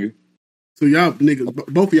cigarette, nigga. So y'all niggas,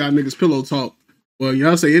 both of y'all niggas pillow talk. Well,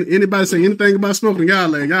 y'all say anybody say anything about smoking,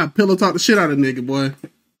 y'all pillow talk the shit out of nigga, boy.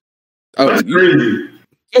 That's crazy.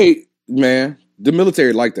 Hey, man, the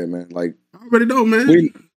military like that, man. Like, I already know, man.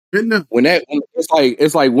 When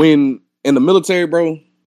it's like when in the military, bro,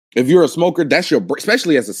 if you're a smoker, that's your break,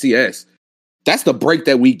 especially as a CS. That's the break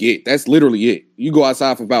that we get. That's literally it. You go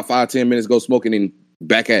outside for about 5-10 minutes, go smoking, and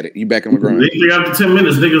back at it. You back on the grind. After 10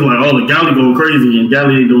 minutes, niggas like, oh, the galley going crazy, and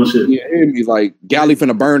galley ain't doing shit. Yeah, he's like, galley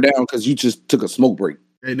finna burn down because you just took a smoke break.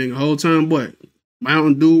 Hey, nigga, whole time, boy,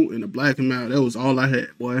 Mountain Dew and a Black and Mild, that was all I had,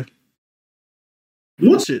 boy.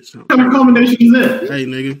 What shit? What kind of combination is that? Hey,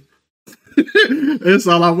 nigga. That's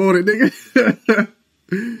all I wanted, nigga.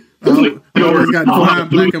 I always got the wine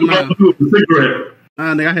Black and Mild.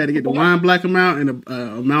 Nigga, I had to get the wine Black and Mild and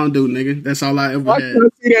a Mountain Dew, nigga. That's all I ever had. I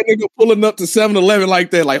can't see that nigga pulling up to 7-Eleven like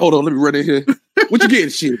that. Like, hold on, let me run in here. What you getting?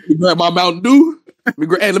 Shit, you grab my Mountain Dew.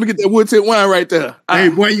 Hey, let me get that wood tint wine right there. Hey,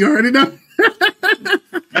 boy, you heard it now?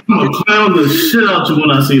 I'm gonna clown the shit out you when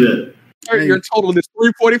I see that. Hey, your total is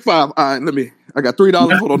 $345. All right, let me I got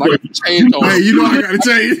 $3. Hold on, I got the change on me. Hey, you know I got to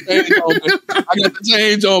change. I got the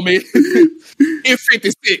change on me. In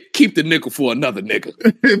 50 cents, keep the nickel for another nigga.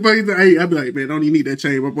 But hey, I be like, man, don't even need that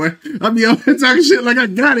change, my boy. I be out here talking shit like I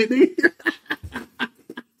got it, nigga.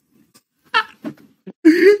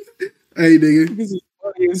 Hey, nigga. This is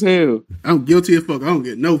funny as hell. I'm guilty as fuck. I don't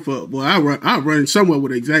get no fuck, boy. I run somewhere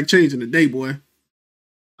with the exact change in the day, boy.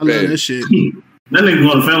 I love that shit. That nigga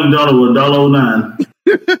going to Family Dollar with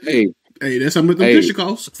 $1.09. Hey, that's how much the picture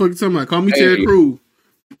costs. Fucking somebody call me Terry Crews.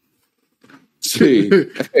 See,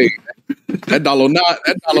 that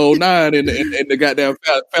 $1.09 in the goddamn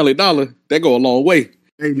Family Dollar, that go a long way.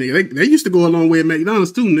 Hey, nigga, they used to go a long way at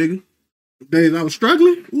McDonald's too, nigga. Days I was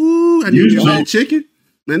struggling, ooh, I needed to chicken.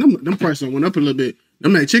 Man, them prices went up a little bit.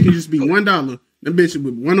 Them Mac chicken used to be $1. Them bitches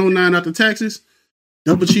with $1.09 after taxes.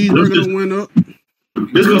 Double cheeseburger went up.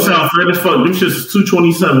 This gonna sound fair as fuck. Them shit's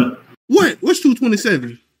 $2.27. What? What's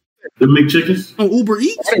 $2.27? The McChickens on Uber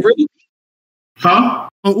Eats. Really? Huh?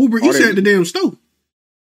 On Uber Eats at the damn store.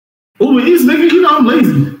 Uber Eats, nigga. You know I'm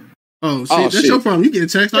lazy. Oh shit, that's your problem. You getting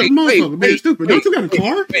taxed like a motherfucker. Being stupid. Don't you got a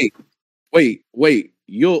car? Wait.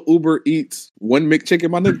 Your Uber Eats one McChicken,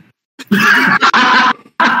 my nigga.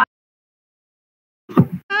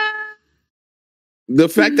 The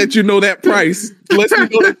fact that you know that price lets me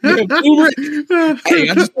know that Uber. Hey,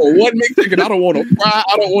 I just want one McChicken. I don't want a fry.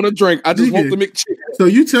 I don't want a drink. I just want the McChicken. So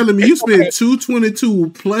you telling me you spent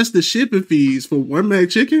 $2.22 plus the shipping fees for one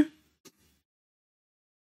McChicken?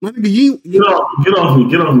 My nigga, get off me.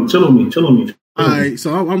 Chill on me. All right,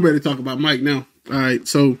 so I'm ready to talk about Mike now. All right,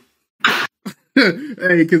 so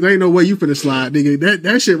hey, because ain't no way you finna slide, nigga.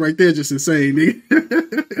 That shit right there just insane, nigga.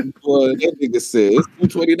 Boy, that nigga said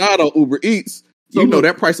it's $2.29 on Uber Eats. So you know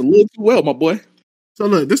that price a little too well, my boy. So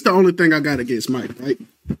look, this is the only thing I got against Mike, right?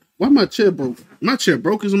 Why my chair broke? My chair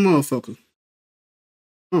broke as a motherfucker.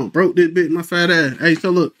 Oh, broke this bit, my fat ass. Hey, so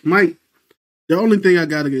look, Mike, the only thing I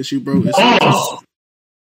got against you, bro, is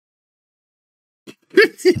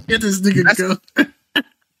get this nigga go.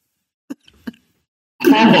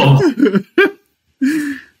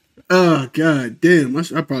 Oh god damn!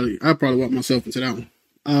 I probably walked myself into that one.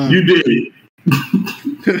 You did.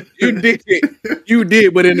 You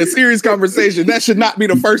did, but in a serious conversation, that should not be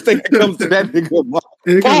the first thing that comes to that nigga.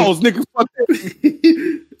 Pause, nigga. Fuck that.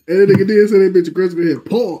 And the nigga did say that bitch aggressive here.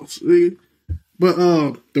 Pause, nigga. But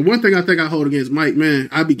the one thing I think I hold against Mike, man,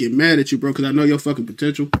 I be getting mad at you, bro, because I know your fucking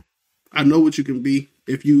potential. I know what you can be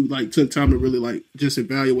if you like took time to really like just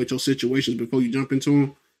evaluate your situations before you jump into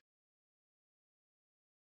them.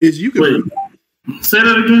 Is you can. Wait. Say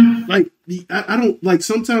that again. Like, I don't like.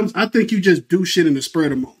 Sometimes I think you just do shit in the spur of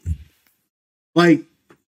the moment. Like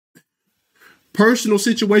personal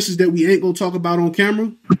situations that we ain't gonna talk about on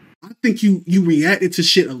camera. I think you reacted to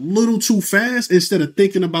shit a little too fast instead of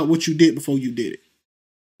thinking about what you did before you did it.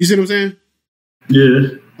 You see what I'm saying?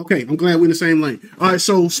 Yeah. Okay, I'm glad we're in the same lane. All right.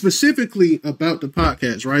 So specifically about the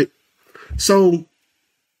podcast, right? So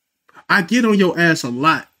I get on your ass a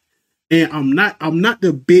lot. And I'm not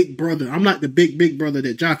the big brother. I'm not the big brother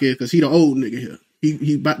that Jock is because he the old nigga here.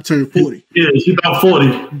 He about to turn 40. Yeah, he about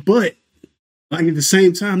 40. But like at the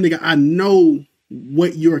same time, nigga, I know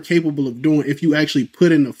what you're capable of doing if you actually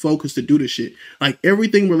put in the focus to do this shit. Like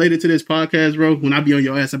everything related to this podcast, bro. When I be on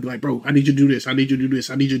your ass, I be like, bro, I need you to do this. I need you to do this.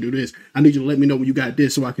 I need you to do this. I need you to let me know when you got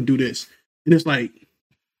this so I can do this. And it's like,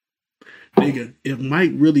 nigga, if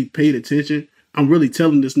Mike really paid attention, I'm really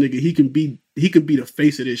telling this nigga he can be the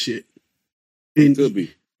face of this shit. And could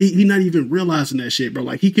be. He not even realizing that shit, bro.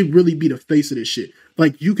 Like he could really be the face of this shit.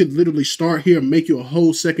 Like you could literally start here and make you a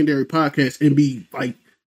whole secondary podcast and be like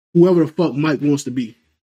whoever the fuck Mike wants to be.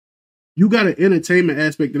 You got an entertainment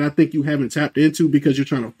aspect that I think you haven't tapped into because you're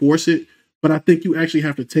trying to force it. But I think you actually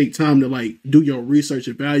have to take time to like do your research,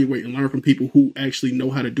 evaluate, and learn from people who actually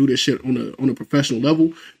know how to do this shit on a professional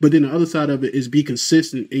level. But then the other side of it is be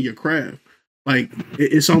consistent in your craft. Like,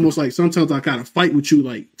 it's almost like sometimes I kind of fight with you,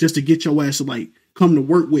 like, just to get your ass to, like, come to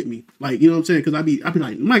work with me. Like, you know what I'm saying? Because I be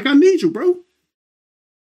like, Mike, I need you, bro.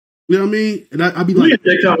 You know what I mean? And I be like...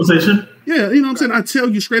 that conversation. Yeah, you know what I'm saying? I tell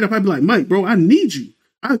you straight up, I be like, Mike, bro, I need you.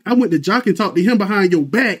 I went to Jock and talked to him behind your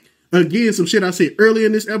back. Again, some shit I said earlier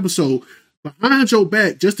in this episode. Behind your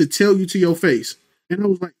back, just to tell you to your face. And I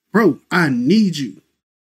was like, bro, I need you.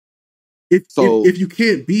 If you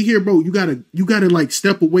can't be here, bro, you gotta like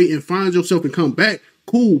step away and find yourself and come back.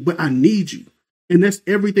 Cool, but I need you. And that's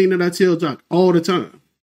everything that I tell Jock all the time.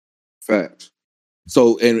 Facts.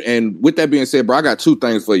 So and with that being said, bro, I got two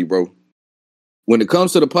things for you, bro. When it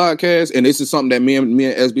comes to the podcast, and this is something that me and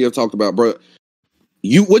SB have talked about, bro.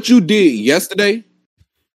 What you did yesterday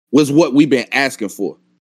was what we've been asking for.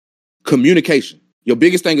 Communication. Your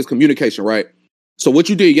biggest thing is communication, right? So what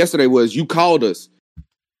you did yesterday was you called us.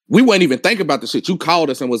 We wouldn't even think about the shit. You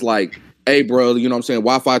called us and was like, hey, bro, you know what I'm saying?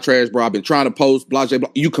 Wi-Fi trash, bro. I've been trying to post, blah, blah, blah.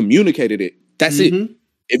 You communicated it. That's it.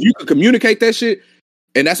 If you could communicate that shit,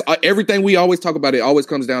 and that's everything we always talk about, it always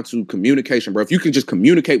comes down to communication, bro. If you can just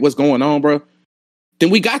communicate what's going on, bro,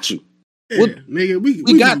 then we got you. Yeah, nigga,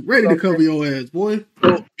 we got ready to cover your ass, boy.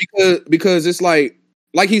 Because it's like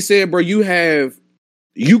he said, bro, you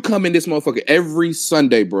come in this motherfucker every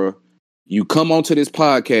Sunday, bro. You come onto this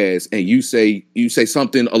podcast and you say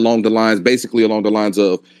something along the lines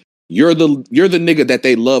of you're the nigga that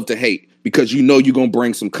they love to hate because you know you're gonna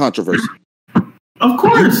bring some controversy. Of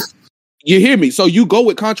course. You hear me? So you go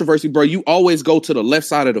with controversy, bro. You always go to the left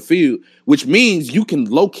side of the field, which means you can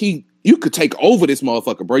low-key, you could take over this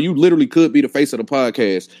motherfucker, bro. You literally could be the face of the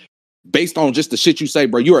podcast based on just the shit you say,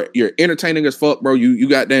 bro. You're entertaining as fuck, bro. You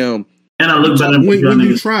goddamn. And I look better when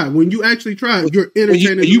you actually try, you're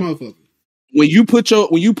entertaining the motherfucker. When you put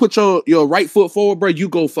your right foot forward, bro, you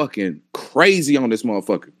go fucking crazy on this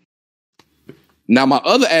motherfucker. Now, my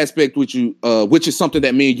other aspect with you, which is something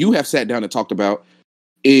that me and you have sat down and talked about,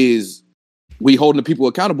 is we holding the people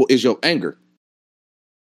accountable, is your anger.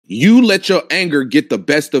 You let your anger get the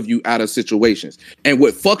best of you out of situations. And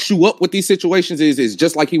what fucks you up with these situations is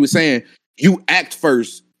just like he was saying, you act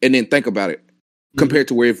first and then think about it. Compared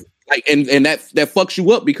to where if like and that fucks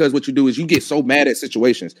you up because what you do is you get so mad at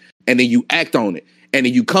situations and then you act on it. And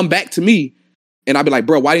then you come back to me and I'll be like,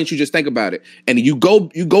 bro, why didn't you just think about it? And you go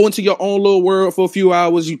into your own little world for a few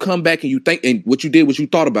hours, you come back and you think, and what you did was you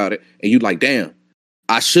thought about it and you like, damn,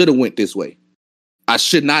 I should have went this way. I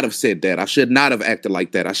should not have said that. I should not have acted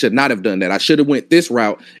like that. I should not have done that. I should have went this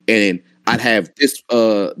route and I'd have this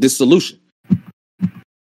solution.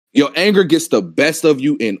 Your anger gets the best of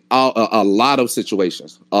you in a lot of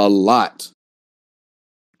situations. A lot.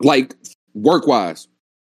 Like work-wise.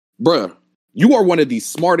 Bruh, you are one of the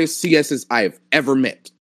smartest CSs I have ever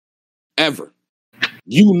met. Ever.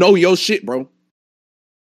 You know your shit, bro.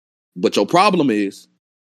 But your problem is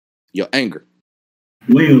your anger.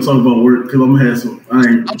 We ain't gonna talk about work because I'm gonna have some.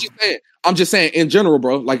 I'm just saying in general,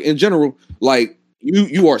 bro. Like in general, like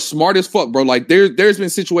you are smart as fuck, bro. Like there's been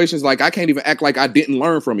situations like I can't even act like I didn't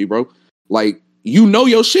learn from you, bro. Like you know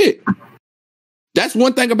your shit. That's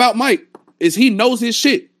one thing about Mike is he knows his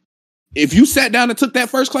shit. If you sat down and took that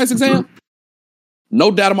first class exam,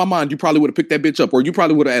 no doubt in my mind, you probably would have picked that bitch up, or you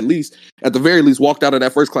probably would have at the very least, walked out of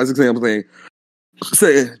that first class exam thing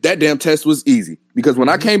saying that damn test was easy. Because when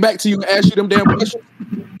I came back to you and asked you them damn questions,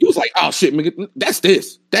 you was like, oh shit, man, that's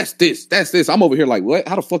this. I'm over here like, what?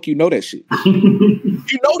 How the fuck you know that shit?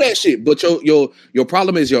 You know that shit, but your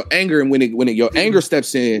problem is your anger, and when your anger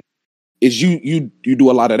steps in, is you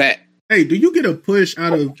do a lot of that. Hey, do you get a push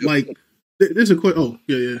out of like? There's a quick. Oh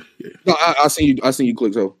yeah. No, I seen you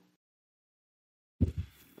click so.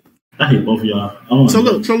 I hate both of y'all. So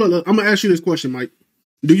look, I'm gonna ask you this question, Mike.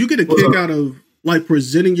 Do you get a kick out of like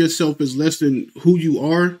presenting yourself as less than who you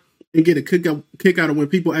are, and get a kick out of when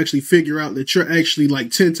people actually figure out that you're actually like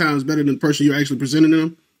 10 times better than the person you're actually presenting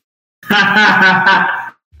them?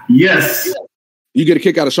 Yes. You get a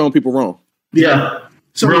kick out of showing people wrong. Yeah.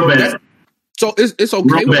 So real bad. So it's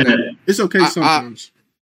okay with that. It's okay sometimes.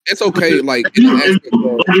 It's okay, like if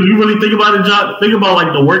you really think about it, Jock, think about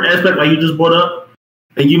like the work aspect like you just brought up.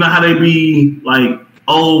 And you know how they be like,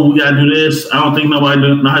 oh, we gotta do this. I don't think nobody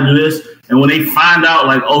know how to do this. And when they find out,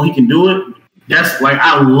 like, oh, he can do it. That's like,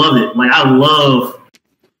 I love it. Like, I love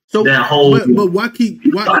that whole. But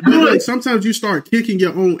like, sometimes you start kicking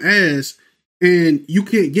your own ass, and you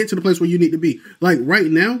can't get to the place where you need to be. Like right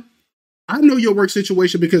now, I know your work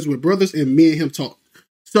situation because we're brothers, and me and him talk.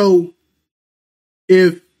 So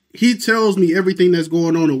if he tells me everything that's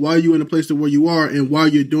going on and why you're in the place to where you are and why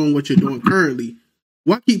you're doing what you're doing currently.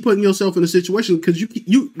 Why keep putting yourself in a situation? Because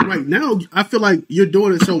you right now, I feel like you're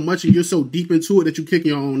doing it so much and you're so deep into it that you're kicking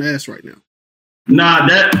your own ass right now. Nah,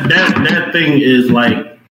 that thing is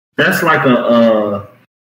like, that's like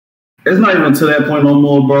it's not even to that point no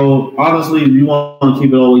more, bro. Honestly, you want to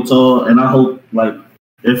keep it all the way tall, and I hope like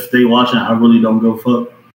if they watching, I really don't give a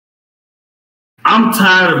fuck. I'm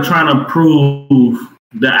tired of trying to prove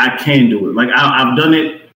that I can do it. Like I've done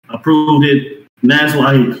it, I proved it, and that's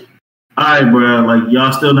like. All right, bro, like,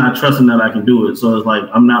 y'all still not trusting that I can do it. So it's like,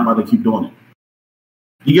 I'm not about to keep doing it.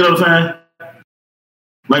 You get what I'm saying?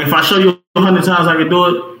 Like, if I show you 100 times I can do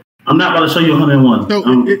it, I'm not about to show you 101.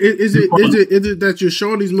 So is it that you're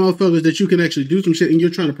showing these motherfuckers that you can actually do some shit and you're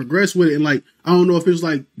trying to progress with it? And like, I don't know if it's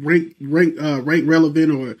like rank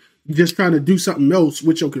relevant or just trying to do something else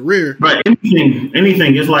with your career. Right,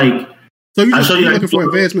 anything. It's like, so you're looking for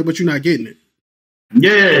advancement, but you're not getting it.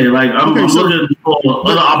 Yeah, like I'm looking for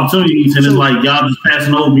other opportunities, and it's like y'all just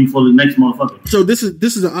passing over me for the next motherfucker. So this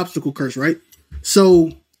is an obstacle curse, right?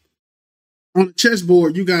 So on the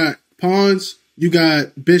chessboard, you got pawns, you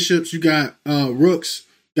got bishops, you got rooks,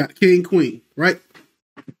 you got king, queen, right?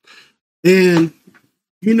 And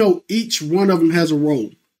each one of them has a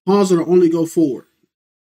role. Pawns are the only go forward.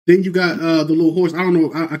 Then you got the little horse. I don't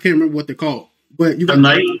know. I can't remember what they're called, but you got the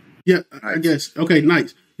knight. Yeah, I guess. Okay,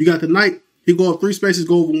 knights. You got the knight. He go up 3 spaces,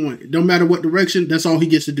 go over 1. It don't matter what direction. That's all he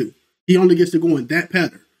gets to do. He only gets to go in that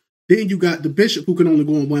pattern. Then you got the bishop who can only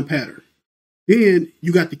go in 1 pattern. Then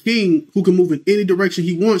you got the king who can move in any direction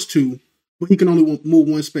he wants to, but he can only move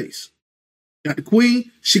 1 space. Got the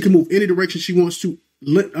queen. She can move any direction she wants to,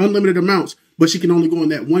 unlimited amounts, but she can only go in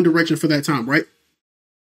that 1 direction for that time, right?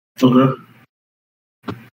 Okay.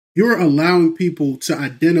 You're allowing people to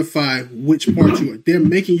identify which part you are. They're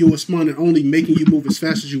making you a spawn and only making you move as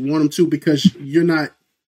fast as you want them to because you're not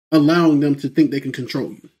allowing them to think they can control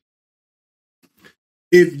you.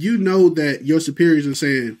 If you know that your superiors are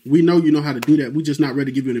saying, we know you know how to do that, we're just not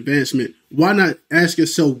ready to give you an advancement, why not ask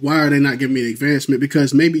yourself, why are they not giving me an advancement?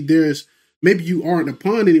 Because maybe you aren't a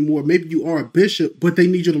pawn anymore, maybe you are a bishop, but they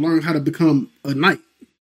need you to learn how to become a knight.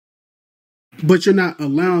 But you're not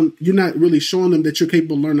really showing them that you're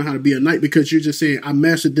capable of learning how to be a knight because you're just saying, I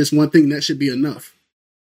mastered this one thing, that should be enough.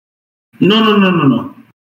 No.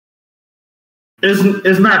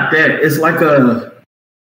 It's not that. It's like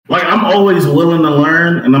I'm always willing to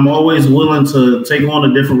learn and I'm always willing to take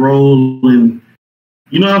on a different role. And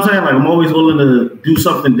you know what I'm saying? Like I'm always willing to do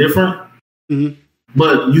something different. Mm-hmm.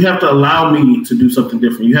 But you have to allow me to do something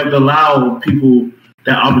different. You have to allow people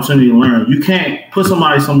that opportunity to learn. You can't put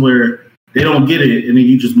somebody somewhere they don't get it, and then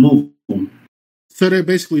you just move them. So they're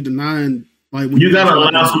basically denying, like, when you gotta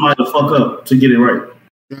allow somebody to fuck up to get it right.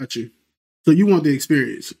 Got you. So you want the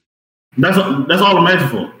experience. That's all I'm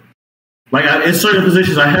asking for. Like, in certain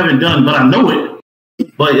positions I haven't done, but I know it.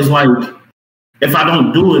 But it's like, if I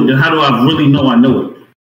don't do it, then how do I really know I know it?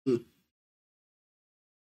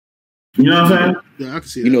 You know what I'm saying? Yeah, I can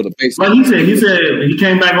see that. You know the basics. Like he said he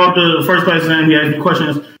came back off the first place and he asked me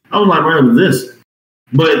questions. I was like, bro, this.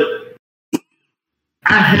 But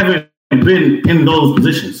I haven't been in those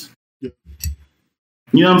positions. Yeah.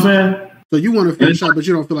 You know what I'm saying? So you want a fair shot, but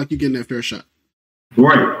you don't feel like you're getting that fair shot.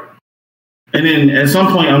 Right. And then at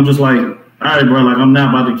some point, I'm just like, all right, bro, like I'm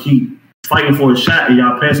not about to keep fighting for a shot and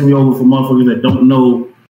y'all passing me over for motherfuckers that don't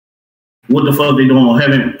know what the fuck they doing or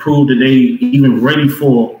haven't proved that they even ready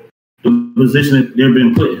for the position that they're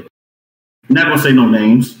being put in. I'm not going to say no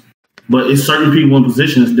names, but it's certain people in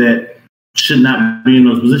positions that should not be in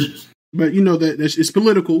those positions. But you know that it's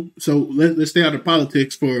political, so let's stay out of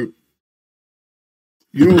politics for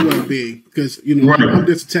your well-being, because right. I'm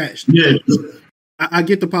disattached. Yeah, I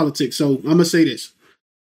get the politics, so I'm gonna say this: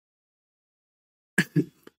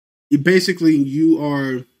 basically, you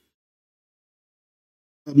are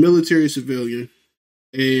a military civilian,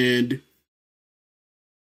 and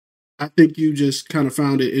I think you just kind of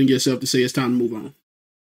found it in yourself to say it's time to move on.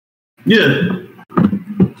 Yeah.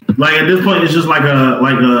 Like at this point, it's just like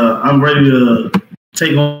I'm ready to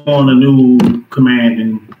take on a new command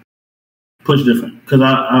and push different. Because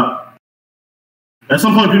I at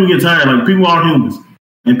some point people get tired. Like people are humans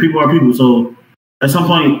and people are people. So at some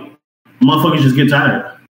point, motherfuckers just get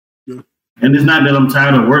tired. Yeah. And it's not that I'm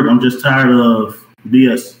tired of work. I'm just tired of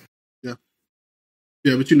BS.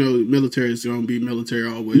 Yeah, but military is gonna be military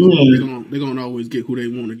always. Yeah. They're gonna always get who they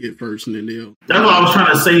want to get first, and then they'll. That's why I was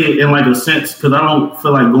trying to say it in like a sense, because I don't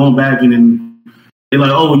feel like going back and then they're like,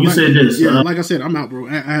 "Oh, you said this." Yeah, like I said, I'm out, bro.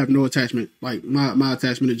 I have no attachment. Like my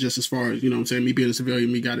attachment is just as far as what I'm saying. Me being a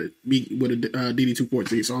civilian, me with a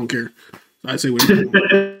DD-214, so I don't care. So I say whatever. You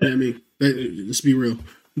know what I mean, let's be real.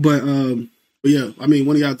 But yeah, I mean,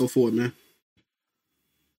 when do y'all go forward, man?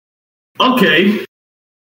 Okay.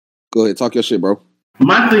 Go ahead, talk your shit, bro.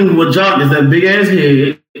 My thing with Jock is that big ass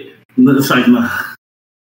head. It's like,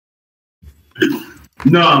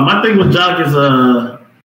 no, my thing with Jock is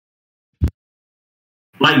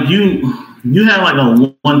like you have like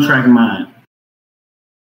a one track mind,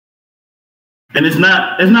 and it's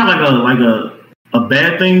not like a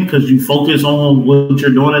bad thing because you focus on what you're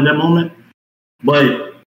doing at that moment.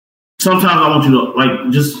 But sometimes I want you to like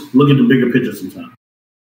just look at the bigger picture. Sometimes,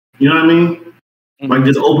 you know what I mean? Like,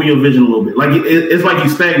 just open your vision a little bit. Like, it's like you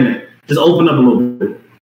stagnant. Just open up a little bit.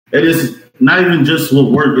 It is not even just with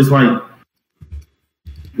work. It's like,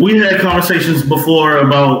 we had conversations before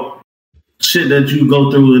about shit that you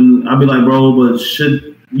go through, and I'll be like, bro, but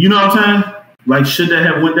you know what I'm saying? Like, should that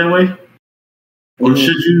have went that way? Or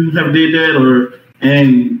should you have did that?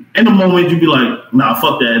 And in the moment you be like, nah,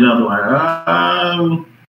 fuck that. And I'm like,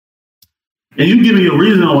 and you give me a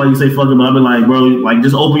reason why you say fuck it, but I'll be like, bro, like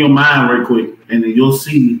just open your mind right quick, and then you'll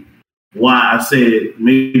see why I said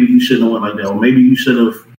maybe you shouldn't have went like that, or maybe you should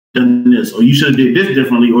have done this, or you should have did this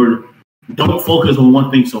differently, or don't focus on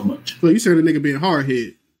one thing so much. So you said the nigga being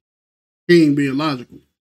hard-headed. He ain't being logical.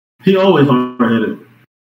 He always hard-headed.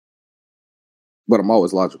 But I'm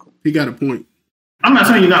always logical. He got a point. I'm not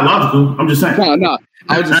saying you're not logical. I'm just saying. No.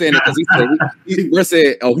 I was just saying that because he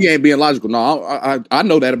said, "Oh, he ain't being logical." No, I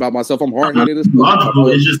know that about myself. I'm hard-headed. Logical.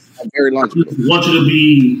 It's just I'm very logical. I just want you to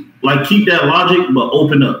be like keep that logic, but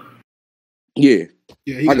open up. Yeah.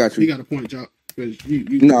 I got you. He got a point, Jock. No,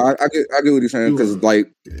 I get what you're saying because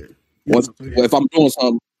like if I'm doing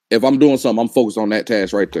something, I'm focused on that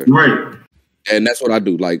task right there. Right. And that's what I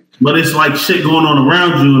do. Like, but it's like shit going on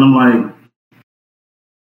around you, and I'm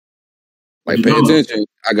like, pay attention.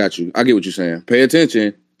 I got you. I get what you're saying. Pay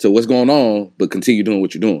attention to what's going on, but continue doing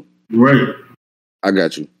what you're doing. Right. I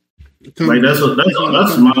got you. Like that's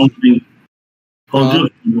my own thing.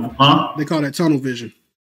 They call that tunnel vision.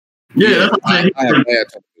 Yeah, I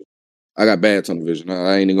got bad tunnel vision.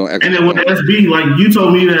 I ain't even gonna act. And then with SB, like you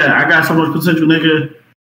told me that I got so much potential, nigga.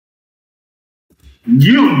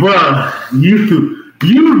 You got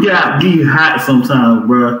me hot sometimes,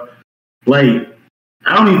 bruh. Like,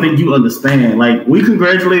 I don't even think you understand. Like, we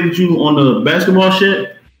congratulated you on the basketball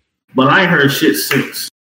shit, but I ain't heard shit since.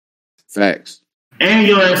 Facts. And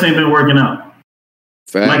your ass ain't been working out.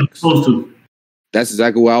 Facts. Like you're supposed to. That's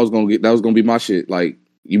exactly what I was gonna get. That was gonna be my shit. Like,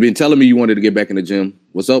 you've been telling me you wanted to get back in the gym.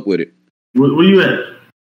 What's up with it? Where you at?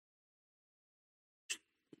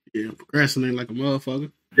 Yeah, procrastinating like a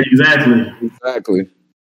motherfucker. Exactly.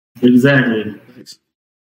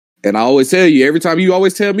 And I always tell you, every time you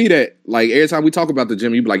always tell me that, like every time we talk about the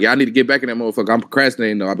gym, you be like, yeah, I need to get back in that motherfucker. I'm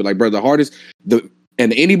procrastinating though. I'll be like, bro,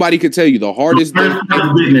 and anybody can tell you the hardest day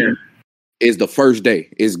is the first day,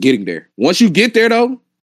 is getting there. Once you get there though,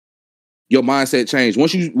 your mindset change.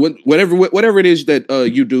 Once you, whatever it is that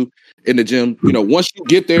you do in the gym, you know, once you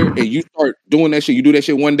get there and you start doing that shit, you do that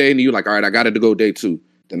shit one day and you're like, all right, I got to go day 2.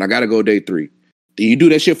 Then I got to go day 3. Then you do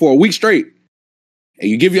that shit for a week straight and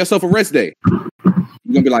you give yourself a rest day. You're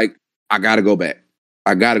going to be like, I got to go back.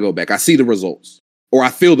 I see the results or I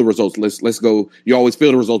feel the results. Let's go. You always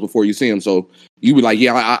feel the results before you see them. So you be like,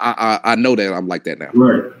 yeah, I know that I'm like that now.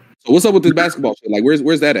 Right. So what's up with this basketball shit? Like,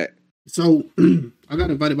 where's that at? So I got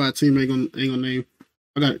invited by a team. Ain't gonna name.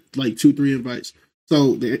 I got like 2-3 invites.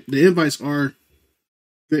 So the invites are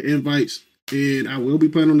good invites, and I will be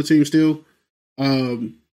playing on the team still.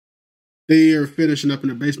 They are finishing up in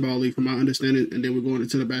the baseball league, from my understanding, and then we're going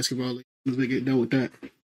into the basketball league as they get done with that.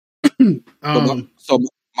 So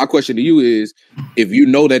my question to you is, if you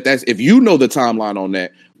know the timeline on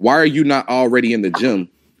that, why are you not already in the gym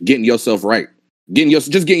getting yourself right? Getting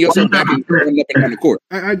yourself back and running up and down the court.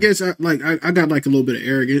 I guess I got like a little bit of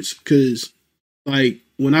arrogance because like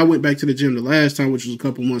when I went back to the gym the last time, which was a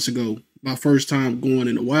couple months ago, my first time going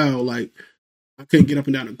in a while, like I couldn't get up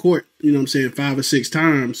and down the court, you know what I'm saying, 5 or 6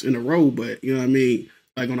 times in a row. But you know what I mean?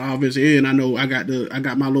 Like on the offensive end, I know I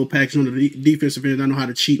got my little package on the defensive end. I know how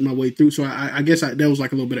to cheat my way through. So I guess that was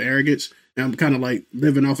like a little bit of arrogance. And I'm kind of like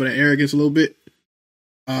living off of that arrogance a little bit.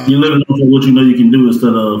 You're living off of what you know you can do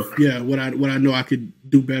instead of what I know I could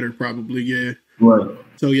do better, probably. Yeah. Right.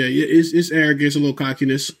 So yeah, it's arrogance, a little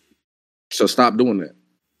cockiness. So stop doing that,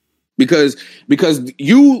 because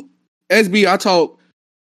you, SB,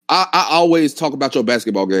 I always talk about your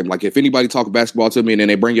basketball game. Like if anybody talk basketball to me and then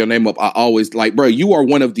they bring your name up, I always like, bro, you are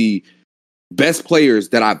one of the best players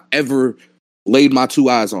that I've ever laid my 2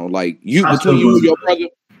 eyes on. Like between you and your brother.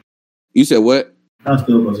 You said what? I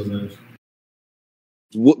still bust his ass.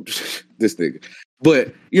 What this nigga?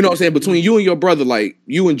 But you know what I'm saying, between you and your brother, like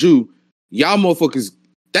you and Jew, y'all motherfuckers,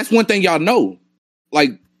 that's one thing y'all know,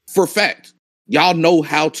 like for a fact, y'all know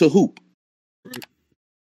how to hoop.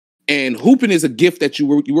 And hooping is a gift that you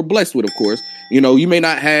were blessed with, of course. You know, you may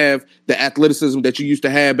not have the athleticism that you used to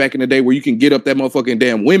have back in the day where you can get up that motherfucking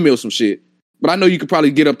damn windmill some shit, but I know you could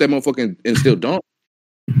probably get up that motherfucking and still dunk.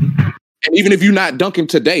 And even if you're not dunking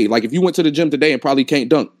today, like if you went to the gym today and probably can't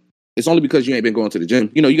dunk, it's only because you ain't been going to the gym.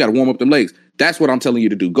 You know, you got to warm up them legs. That's what I'm telling you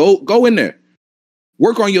to do. Go in there.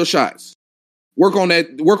 Work on your shots. Work on that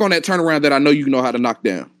turnaround that I know you know how to knock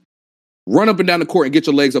down. Run up and down the court and get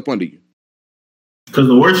your legs up under you. Because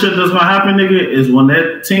the worst shit that's going to happen, nigga, is when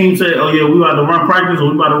that team say, oh, yeah, we about to run practice or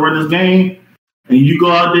we about to run this game, and you go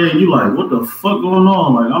out there and you like, what the fuck going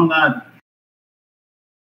on? Like, I'm not.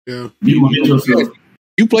 Yeah. You want to get yourself.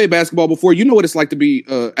 You played basketball before. You know what it's like to be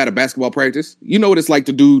at a basketball practice. You know what it's like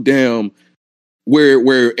to do damn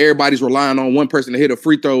where everybody's relying on one person to hit a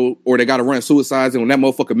free throw, or they got to run suicides, and when that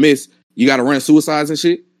motherfucker miss, you got to run suicides and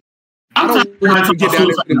shit. I don't want to get down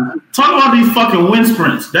there. Talk about these fucking wind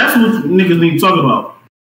sprints. That's what niggas need to talk about.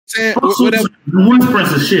 Whatever. Wind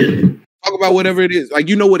sprints and shit. Talk about whatever it is. Like,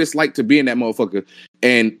 you know what it's like to be in that motherfucker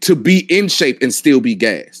and to be in shape and still be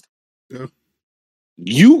gassed. Yeah.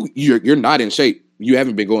 You're not in shape. You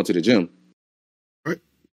haven't been going to the gym. Right.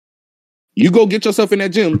 You go get yourself in that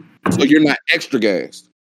gym so you're not extra gassed.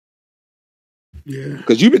 Yeah.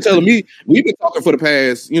 Because you've been telling me, we've been talking for the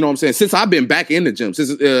past, you know what I'm saying, since I've been back in the gym,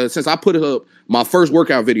 since I put up my first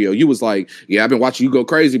workout video, you was like, yeah, I've been watching you go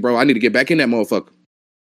crazy, bro. I need to get back in that motherfucker.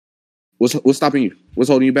 What's stopping you? What's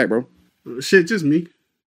holding you back, bro? Shit, just me.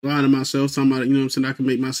 Lying to myself, talking about, you know what I'm saying, I can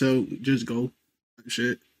make myself just go.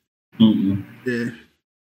 Shit. Mm-mm. Yeah.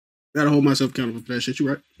 Gotta hold myself accountable for that shit. You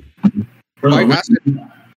right. Like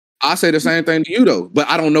I say the same thing to you though, but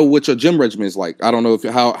I don't know what your gym regimen is like. I don't know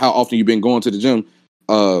how often you've been going to the gym,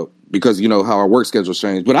 because you know how our work schedules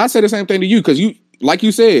change. But I say the same thing to you because you, like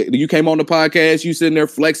you said, you came on the podcast, you sitting there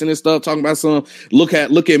flexing and stuff, talking about some look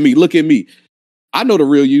at me. I know the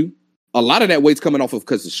real you. A lot of that weight's coming off of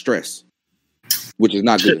because of stress, which is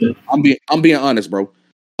not good. I'm being honest, bro.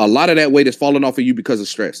 A lot of that weight is falling off of you because of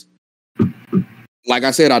stress. Like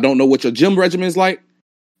I said, I don't know what your gym regimen is like,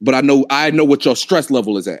 but I know what your stress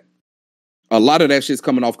level is at. A lot of that shit's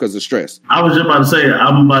coming off because of stress. I was just about to say,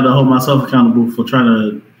 I'm about to hold myself accountable for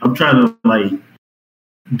I'm trying to like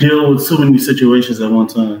deal with so many situations at one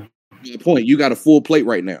time. Good point. You got a full plate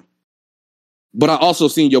right now. But I also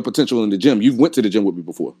seen your potential in the gym. You've went to the gym with me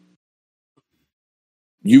before.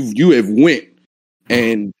 You have went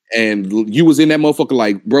and you was in that motherfucker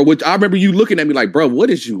like, bro, which I remember you looking at me like, bro,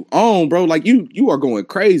 what is you on, bro? Like you are going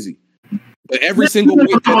crazy. But every single weight.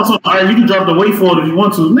 All right, you can drop the weight for it if you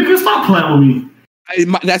want to. Nigga, stop playing with me.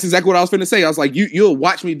 That's exactly what I was finna say. I was like, you'll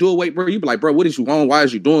watch me do a weight, bro. You be like, bro, what is you on? Why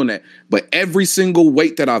is you doing that? But every single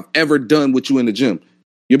weight that I've ever done with you in the gym,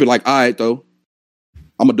 you'll be like, all right, though,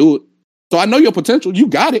 I'm gonna do it. So I know your potential. You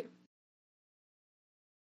got it.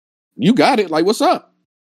 You got it. Like, what's up?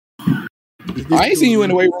 I ain't seen you in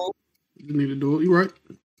the weight room. You need to do it. You right.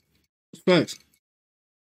 It's facts.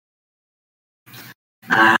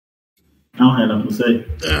 I don't have nothing to say.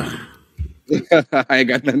 I ain't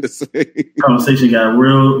got nothing to say. Conversation got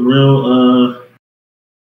real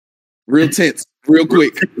tense, real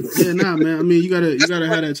quick. Yeah, nah, man. I mean, you gotta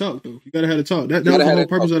have that talk though. You gotta have the talk. That was the whole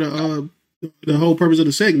purpose of the whole purpose of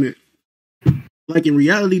the segment. Like in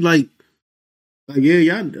reality, like yeah,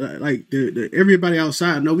 y'all like the everybody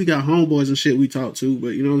outside know we got homeboys and shit we talk to, but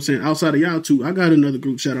you know what I'm saying, outside of y'all two, I got another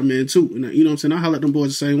group chat I'm in too. And you know what I'm saying, I holler at them boys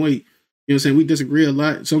the same way. You know what I'm saying, we disagree a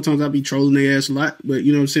lot. Sometimes I be trolling their ass a lot, but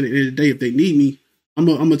you know what I'm saying, at the end of the day, if they need me, I'm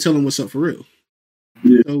gonna tell them what's up for real.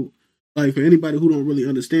 Yeah. So like for anybody who don't really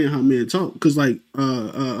understand how men talk, because like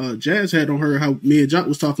Jazz had on her how me and Jock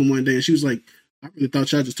was talking one day, and she was like, I really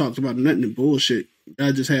thought y'all just talked about nothing and bullshit.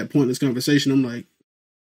 I just had pointless conversation. I'm like,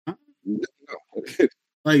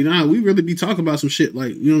 like, nah, we really be talking about some shit.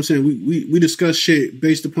 Like, you know what I'm saying? We discuss shit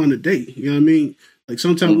based upon the day. You know what I mean? Like,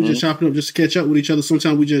 sometimes we just chopping up just to catch up with each other.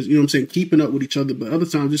 Sometimes we just, you know what I'm saying, keeping up with each other. But other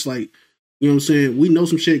times, just like, you know what I'm saying? We know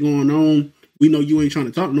some shit going on. We know you ain't trying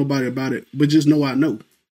to talk to nobody about it, but just know I know.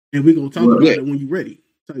 And we going to talk about it when you ready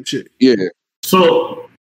type shit. Yeah. So,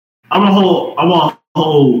 I want to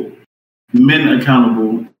hold men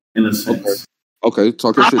accountable in a sense. Okay.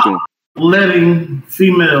 Talk your shit then. Letting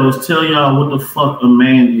females tell y'all what the fuck a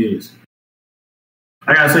man is.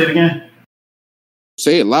 I gotta say it again.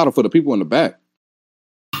 Say it louder for the people in the back.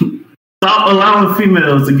 Stop allowing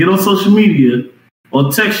females to get on social media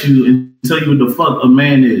or text you and tell you what the fuck a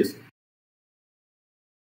man is.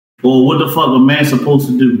 Or what the fuck a man's supposed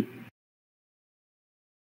to do.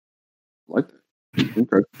 Like that.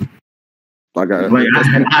 Okay.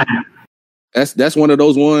 That's one of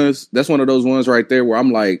those ones. That's one of those ones right there where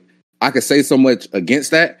I'm like, I could say so much against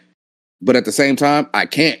that, but at the same time, I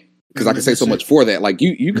can't because I can say so much for that. Like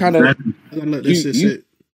you kind of,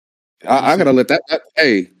 I gotta let that.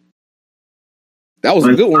 Hey, that was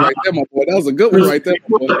a good one right there, my boy. That was a good one right there.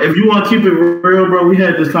 If you want to keep it real, bro, we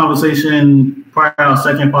had this conversation prior to our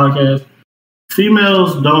second podcast.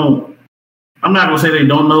 Females don't. I'm not gonna say they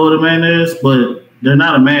don't know what a man is, but they're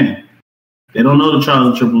not a man. They don't know the trials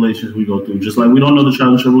and tribulations we go through, just like we don't know the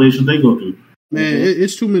trials and tribulations they go through. Man,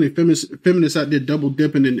 it's too many feminists out there double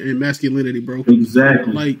dipping in masculinity, bro.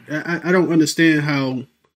 Exactly. Like, I don't understand how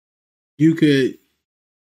you could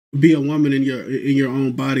be a woman in your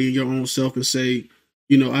own body, in your own self, and say,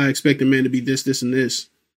 you know, I expect a man to be this, and this,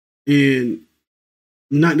 and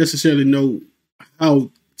not necessarily know how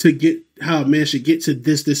to get how a man should get to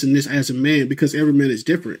this, and this as a man, because every man is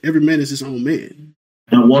different. Every man is his own man.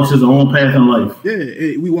 And walks his own path in life.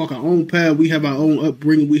 Yeah, we walk our own path. We have our own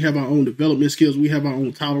upbringing. We have our own development skills. We have our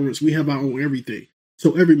own tolerance. We have our own everything.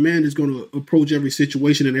 So every man is going to approach every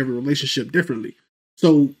situation and every relationship differently.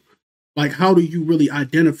 So, like, how do you really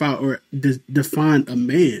identify or define a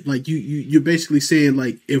man? Like, you're basically saying,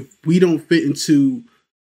 like, if we don't fit into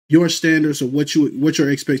your standards or what your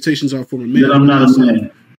expectations are from a man, then I'm not a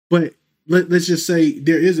man. But let's just say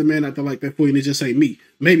there is a man out there like that for you, and it just ain't me.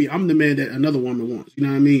 Maybe I'm the man that another woman wants. You know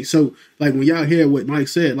what I mean? So, like, when y'all hear what Mike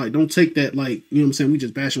said, like, don't take that, like, you know what I'm saying? We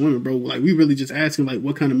just bashing women, bro. Like, we really just asking, like,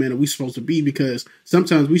 what kind of man are we supposed to be? Because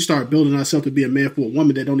sometimes we start building ourselves to be a man for a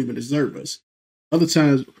woman that don't even deserve us. Other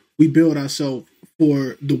times we build ourselves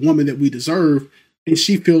for the woman that we deserve, and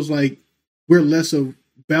she feels like we're less of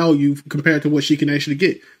value compared to what she can actually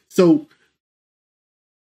get. So,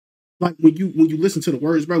 like, when you listen to the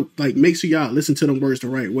words, bro, like, make sure y'all listen to them words the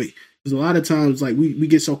right way. Because a lot of times, like, we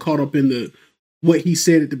get so caught up in the what he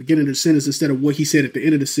said at the beginning of the sentence instead of what he said at the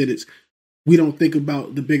end of the sentence. We don't think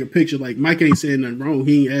about the bigger picture. Like, Mike ain't saying nothing wrong.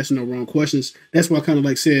 He ain't asking no wrong questions. That's why I kind of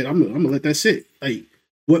like said, I'm gonna let that sit. Like,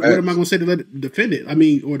 what am I gonna say to let it defend it? I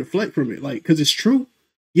mean, or deflect from it? Like, because it's true.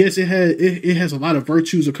 Yes, it has a lot of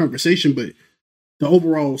virtues of conversation, but the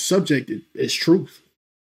overall subject is truth.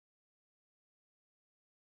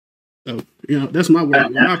 So, you know, that's my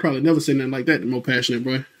word. I'll probably never say nothing like that. More passionate,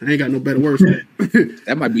 bro. I ain't got no better words for that.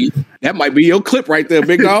 that might be your clip right there,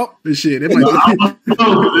 big dog. Shit, that might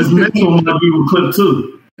be. This next one might be a clip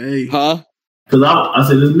too. Hey, huh? Because I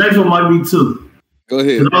said this next one might be too. Go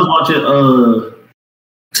ahead. Because I was watching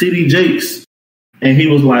TD Jakes, and he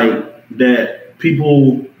was like that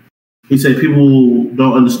people. He said people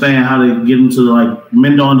don't understand how to get into, like,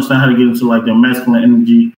 men don't understand how to get into, like, their masculine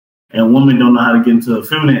energy, and women don't know how to get into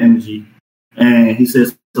feminine energy. And he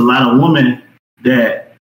says a lot of women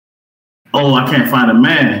that, oh, I can't find a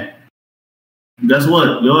man. Guess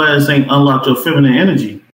what? Your ass ain't unlocked your feminine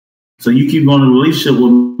energy. So you keep going to a relationship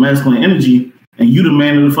with masculine energy, and you the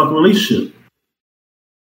man in the fucking relationship.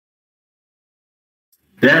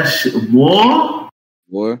 That shit, boy.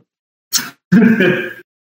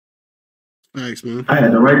 Thanks, man. I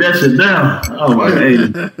had to write that shit down. Oh my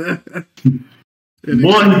god.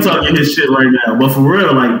 Boy, he talking his shit right now. But for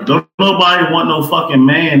real, like, don't nobody want no fucking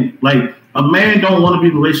man. Like, a man don't want to be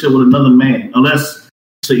in a relationship with another man, unless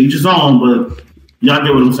to each his own. But y'all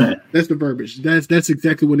get what I'm saying. That's the verbiage. That's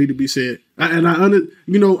exactly what need to be said. I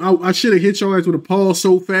should have hit your ass with a pause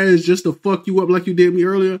so fast just to fuck you up like you did me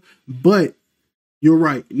earlier. But you're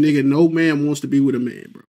right, nigga. No man wants to be with a man,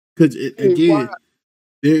 bro. Because again.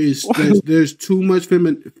 There's too much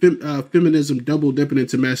feminism double dipping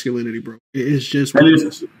into masculinity, bro. It's just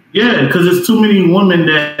because it's too many women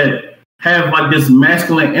that have, like, this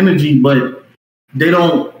masculine energy, but they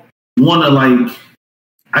don't want to, like,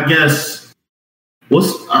 I guess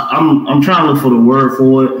I'm trying to look for the word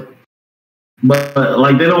for it, but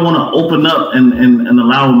like, they don't want to open up and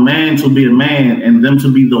allow a man to be a man and them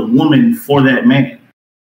to be the woman for that man.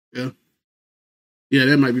 Yeah,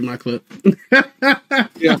 that might be my clip.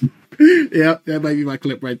 Yeah, that might be my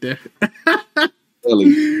clip right there.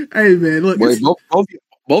 Really? Hey, man, look. Wait, both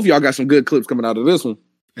of y'all got some good clips coming out of this one.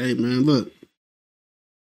 Hey, man, look.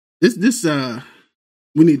 This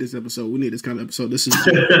we need this episode. We need this kind of episode. This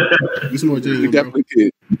is more genuine, we definitely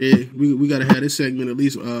did. Yeah, we got to have this segment at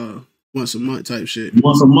least once a month type shit.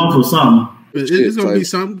 Once a month or something. It's going to be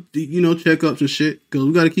something, checkups and shit, because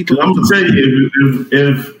we got to keep up. I'm going to tell you,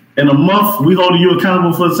 if in a month we holding you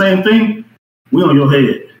accountable for the same thing, we on your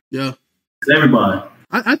head. Yeah. It's everybody.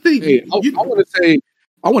 I think. Hey,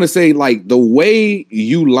 I want to say, like, the way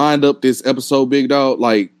you lined up this episode, big dog,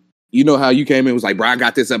 like, you know how you came in and was like, bro, I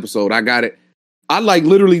got this episode. I got it. I, like,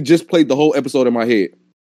 literally just played the whole episode in my head.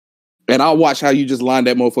 And I watched how you just lined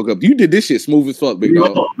that motherfucker up. You did this shit smooth as fuck, big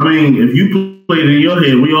dog. I mean, if you played it in your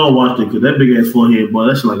head, we all watched it, because that big ass forehead, boy,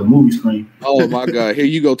 that's like a movie screen. Oh my god, here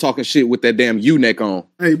you go talking shit with that damn U-neck on.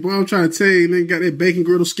 Hey, boy, I'm trying to tell you, nigga got that bacon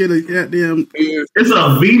griddle skin of goddamn. It's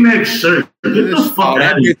a V-neck shirt. Get the fuck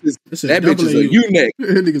out of here. That bitch is a U-neck.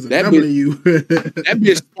 That W. That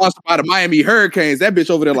bitch sponsored by the Miami Hurricanes. That bitch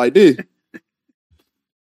over there like this.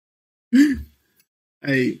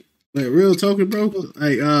 Hey, like, real talking, bro.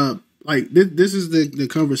 Hey, like, this is the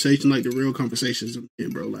conversation, like the real conversations,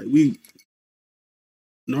 bro. Like, we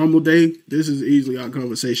normal day, this is easily our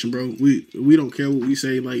conversation, bro. We don't care what we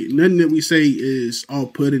say. Like, nothing that we say is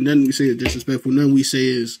off-putting. Nothing we say is disrespectful. Nothing we say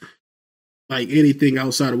is like anything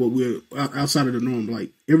outside of outside of the norm. Like,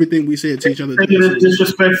 everything we say to each other.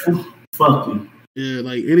 Disrespectful. Fuck you. Yeah,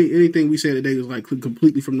 like anything we said today was like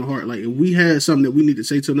completely from the heart. Like if we had something that we need to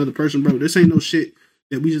say to another person, bro, this ain't no shit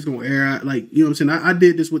that we just gonna air out. Like, you know what I'm saying? I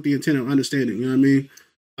did this with the intent of understanding, you know what I mean?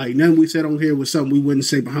 Like nothing we said on here was something we wouldn't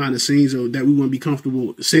say behind the scenes or that we wouldn't be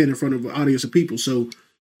comfortable saying in front of an audience of people. So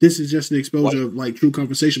this is just an exposure of like true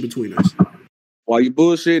conversation between us. While you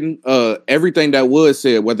bullshitting, everything that was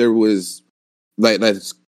said, whether it was like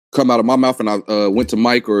that's come out of my mouth and I went to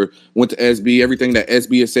Mike or went to SB, everything that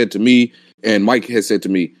SB has said to me and Mike has said to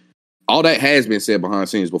me, all that has been said behind the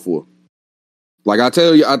scenes before. Like I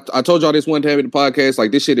tell you, I told y'all this one time in the podcast,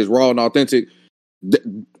 like this shit is raw and authentic.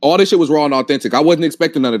 All this shit was raw and authentic. I wasn't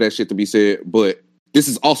expecting none of that shit to be said, but this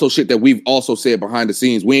is also shit that we've also said behind the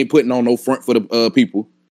scenes. We ain't putting on no front for the people.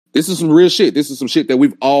 This is some real shit. This is some shit that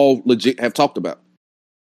we've all legit have talked about.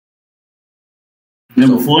 And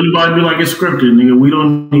before anybody be like it's scripted, nigga, we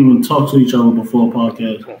don't even talk to each other before a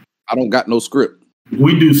podcast. I don't got no script.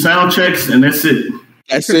 We do sound checks and that's it.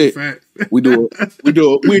 That's it. We do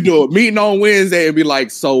a meeting on Wednesday and be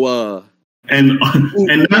like, so and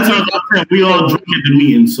that's how we all drink at the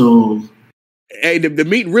meeting. So hey, the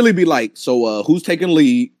meeting really be like, so who's taking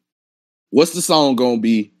lead? What's the song gonna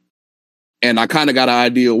be? And I kind of got an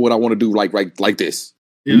idea of what I want to do, like this.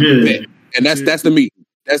 Yeah. And that's the meeting.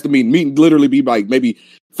 That's the meeting. Meeting literally be like maybe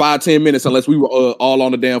 5-10 minutes, unless we were all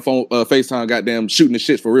on the damn phone, FaceTime, goddamn shooting the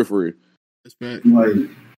shit for real. That's fact. Like,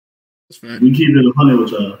 that's fact. We keep it 100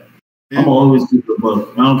 with y'all. Yeah. I'm always keep it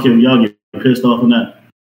above. I don't care if y'all get pissed off on that.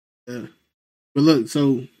 Yeah. But look,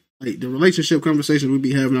 so like the relationship conversation we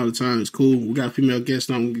be having all the time is cool. We got female guests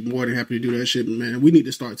on. We'd be more than happy to do that shit. But man, we need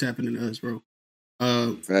to start tapping into us, bro.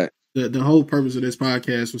 Fact. The whole purpose of this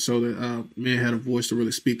podcast was so that men had a voice to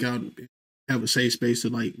really speak out and have a safe space to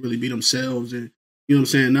like really be themselves and, you know what I'm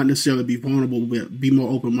saying, not necessarily be vulnerable, but be more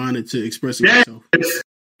open-minded to expressing yourself.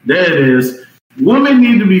 There it is. Women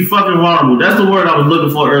need to be fucking vulnerable. That's the word I was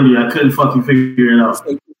looking for earlier. I couldn't fucking figure it out.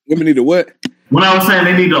 Women need to what? When I was saying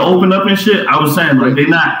they need to open up and shit, I was saying like they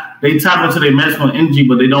tap into their masculine energy,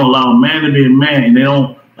 but they don't allow a man to be a man and they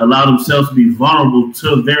don't allow themselves to be vulnerable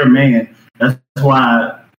to their man.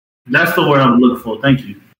 That's the word I was looking for. Thank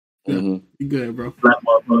you. Mm-hmm. You good, bro. Black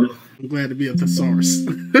motherfucker. I'm glad to be a thesaurus.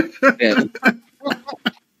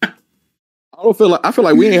 I feel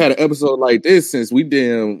like we ain't had an episode like this since we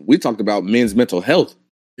talked about men's mental health.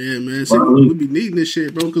 Yeah, man. See, we be needing this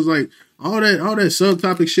shit, bro. Because like all that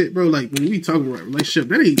subtopic shit, bro. Like when we talk about relationship,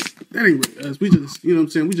 that ain't really us. We just, you know what I'm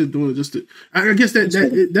saying. We just doing it just to. I guess that's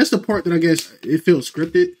the part that I guess it feels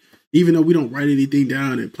scripted, even though we don't write anything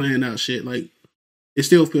down and plan out shit. Like it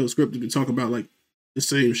still feels scripted to talk about like the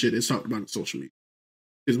same shit that's talked about on social media.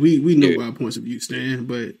 Because we know where our points of view stand,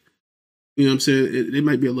 but you know what I'm saying, it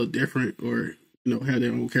might be a little different or, you know, have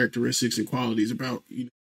their own characteristics and qualities about, you know,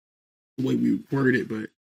 the way we word it, but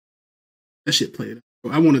that shit played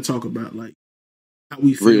out. I want to talk about like how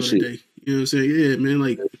we feel real today. Shit. You know what I'm saying? Yeah, man,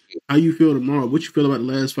 like how you feel tomorrow, what you feel about the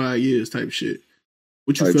last 5 years type shit.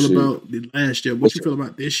 What you feel about the last year, what you feel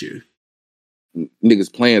about this year.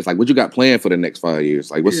 Niggas plans, like what you got planned for the next 5 years?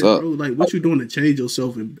 Like what's up? Bro, like what you doing to change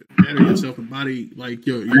yourself and better yourself and body like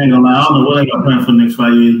your I ain't gonna lie, I don't know what I got planned for the next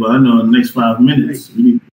 5 years, but I know in the next 5 minutes we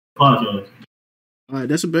need a podcast. All right,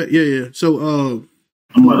 that's a bet. Yeah. So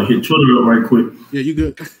I'm about to hit Twitter up right quick. Yeah, you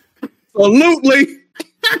good. Absolutely.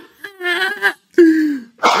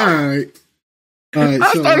 All right. I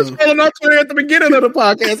started scrolling on Twitter at the beginning of the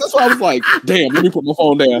podcast. That's why I was like, damn, let me put my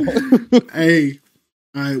phone down. Hey.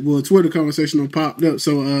 All right, well, Twitter conversation on popped up.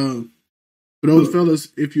 So, for those fellas,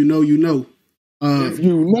 if you know, you know. If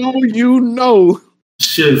you know, you know.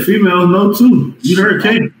 Shit, females know too. You heard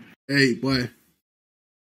Kate. Hey, boy.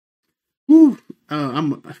 Whew.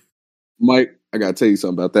 Mike, I gotta tell you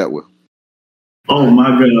something about that one. Oh my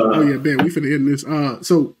god. Oh yeah, man, we finna end this.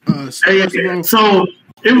 So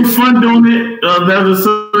it was fun doing it. That was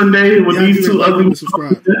Sunday with these two ugly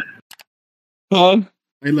subscribe. Huh?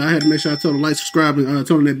 Hey, look, I had to make sure I told them like, subscribe, and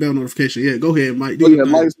turn on that bell notification. Yeah, go ahead, Mike.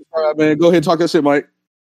 Like, subscribe, man. Go ahead, talk that shit, Mike.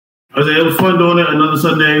 I said it was fun doing it. Another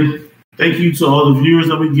Sunday. Thank you to all the viewers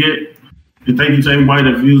that we get, and thank you to everybody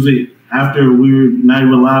that views it after we're not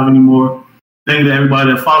even live anymore. Thank you to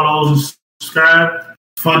everybody that follows and subscribe.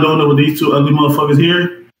 It's fun doing it with these two ugly motherfuckers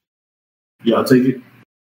here. Y'all take it.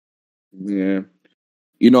 Yeah,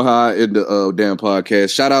 you know how I end the damn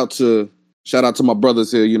podcast. Shout out to my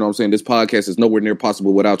brothers here. You know what I'm saying? This podcast is nowhere near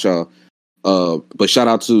possible without y'all. But shout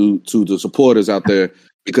out to the supporters out there,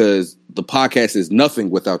 because the podcast is nothing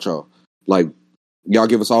without y'all. Like, y'all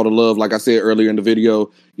give us all the love. Like I said earlier in the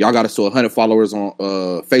video, y'all got us to 100 followers on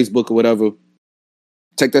Facebook or whatever.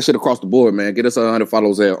 Take that shit across the board, man. Get us 100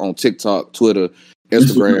 followers there on TikTok, Twitter,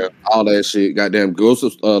 Instagram, all that shit. Goddamn, go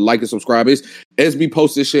like and subscribe. SB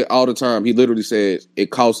posts this shit all the time. He literally says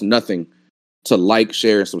it costs nothing to like,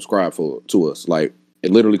 share, and subscribe to us. Like,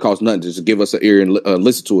 it literally costs nothing. Just give us an ear and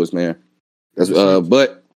listen to us, man. That's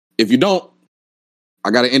but if you don't,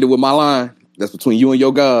 I gotta end it with my line. That's between you and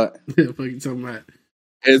your God. Yeah, fuck you talking about.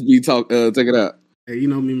 SB talk. Take it out. Hey, you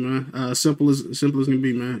know me, man. Simple as can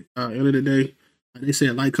be, man. End of the day, like they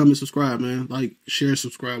said, like, comment, subscribe, man. Like, share,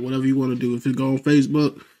 subscribe, whatever you want to do. If it go on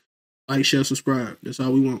Facebook, like, share, subscribe. That's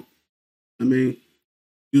all we want. I mean,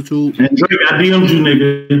 YouTube. And Drake, I DM'd you,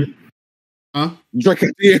 nigga. Huh? Drake, I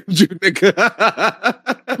DM'd you,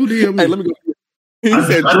 nigga. Who DM'd me? Hey, let me go. He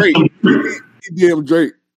said Drake. He DM'd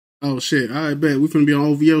Drake. Oh shit! All right, bet we finna be on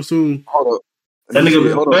OVO soon. Hold up. That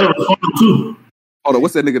nigga better respond too. Hold on,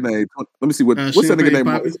 what's that nigga name? Let me see what's that nigga name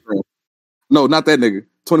on Instagram. No, not that nigga.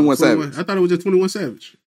 21 Savage. I thought it was just 21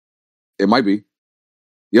 Savage. It might be.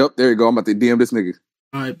 Yep, there you go. I'm about to DM this nigga.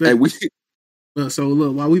 All right, bet. Hey, so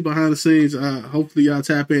look, while we behind the scenes, hopefully y'all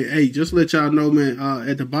tap in. Hey, just to let y'all know, man,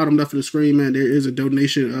 at the bottom left of the screen, man, there is a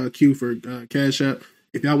donation queue for Cash App.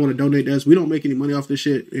 If y'all want to donate to us, we don't make any money off this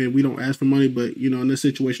shit, and we don't ask for money. But you know, in this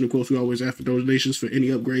situation, of course, we always ask for donations for any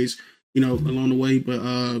upgrades, you know, along the way. But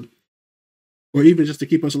or even just to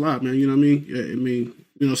keep us alive, man. You know what I mean? Yeah, I mean,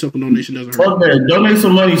 you know, simple donation doesn't hurt. Fuck that. Donate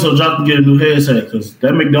some money so Jock can get a new headset because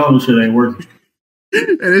that McDonald's shit ain't working.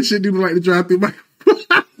 And that shit do like to drive through my.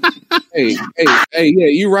 hey, yeah,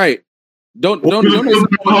 you're right. Don't donate.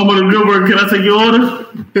 Can I take your order?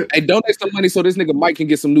 Hey, donate some money so this nigga Mike can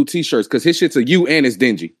get some new T-shirts because his shit's a you and it's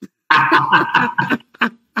dingy.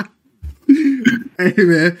 Hey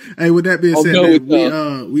man, hey. With that being said,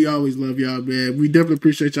 man, we always love y'all, man. We definitely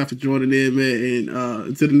appreciate y'all for joining in, man. And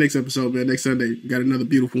until the next episode, man. Next Sunday, got another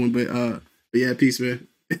beautiful one. But yeah, peace, man.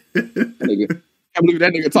 I can't believe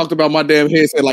that nigga talked about my damn headset like.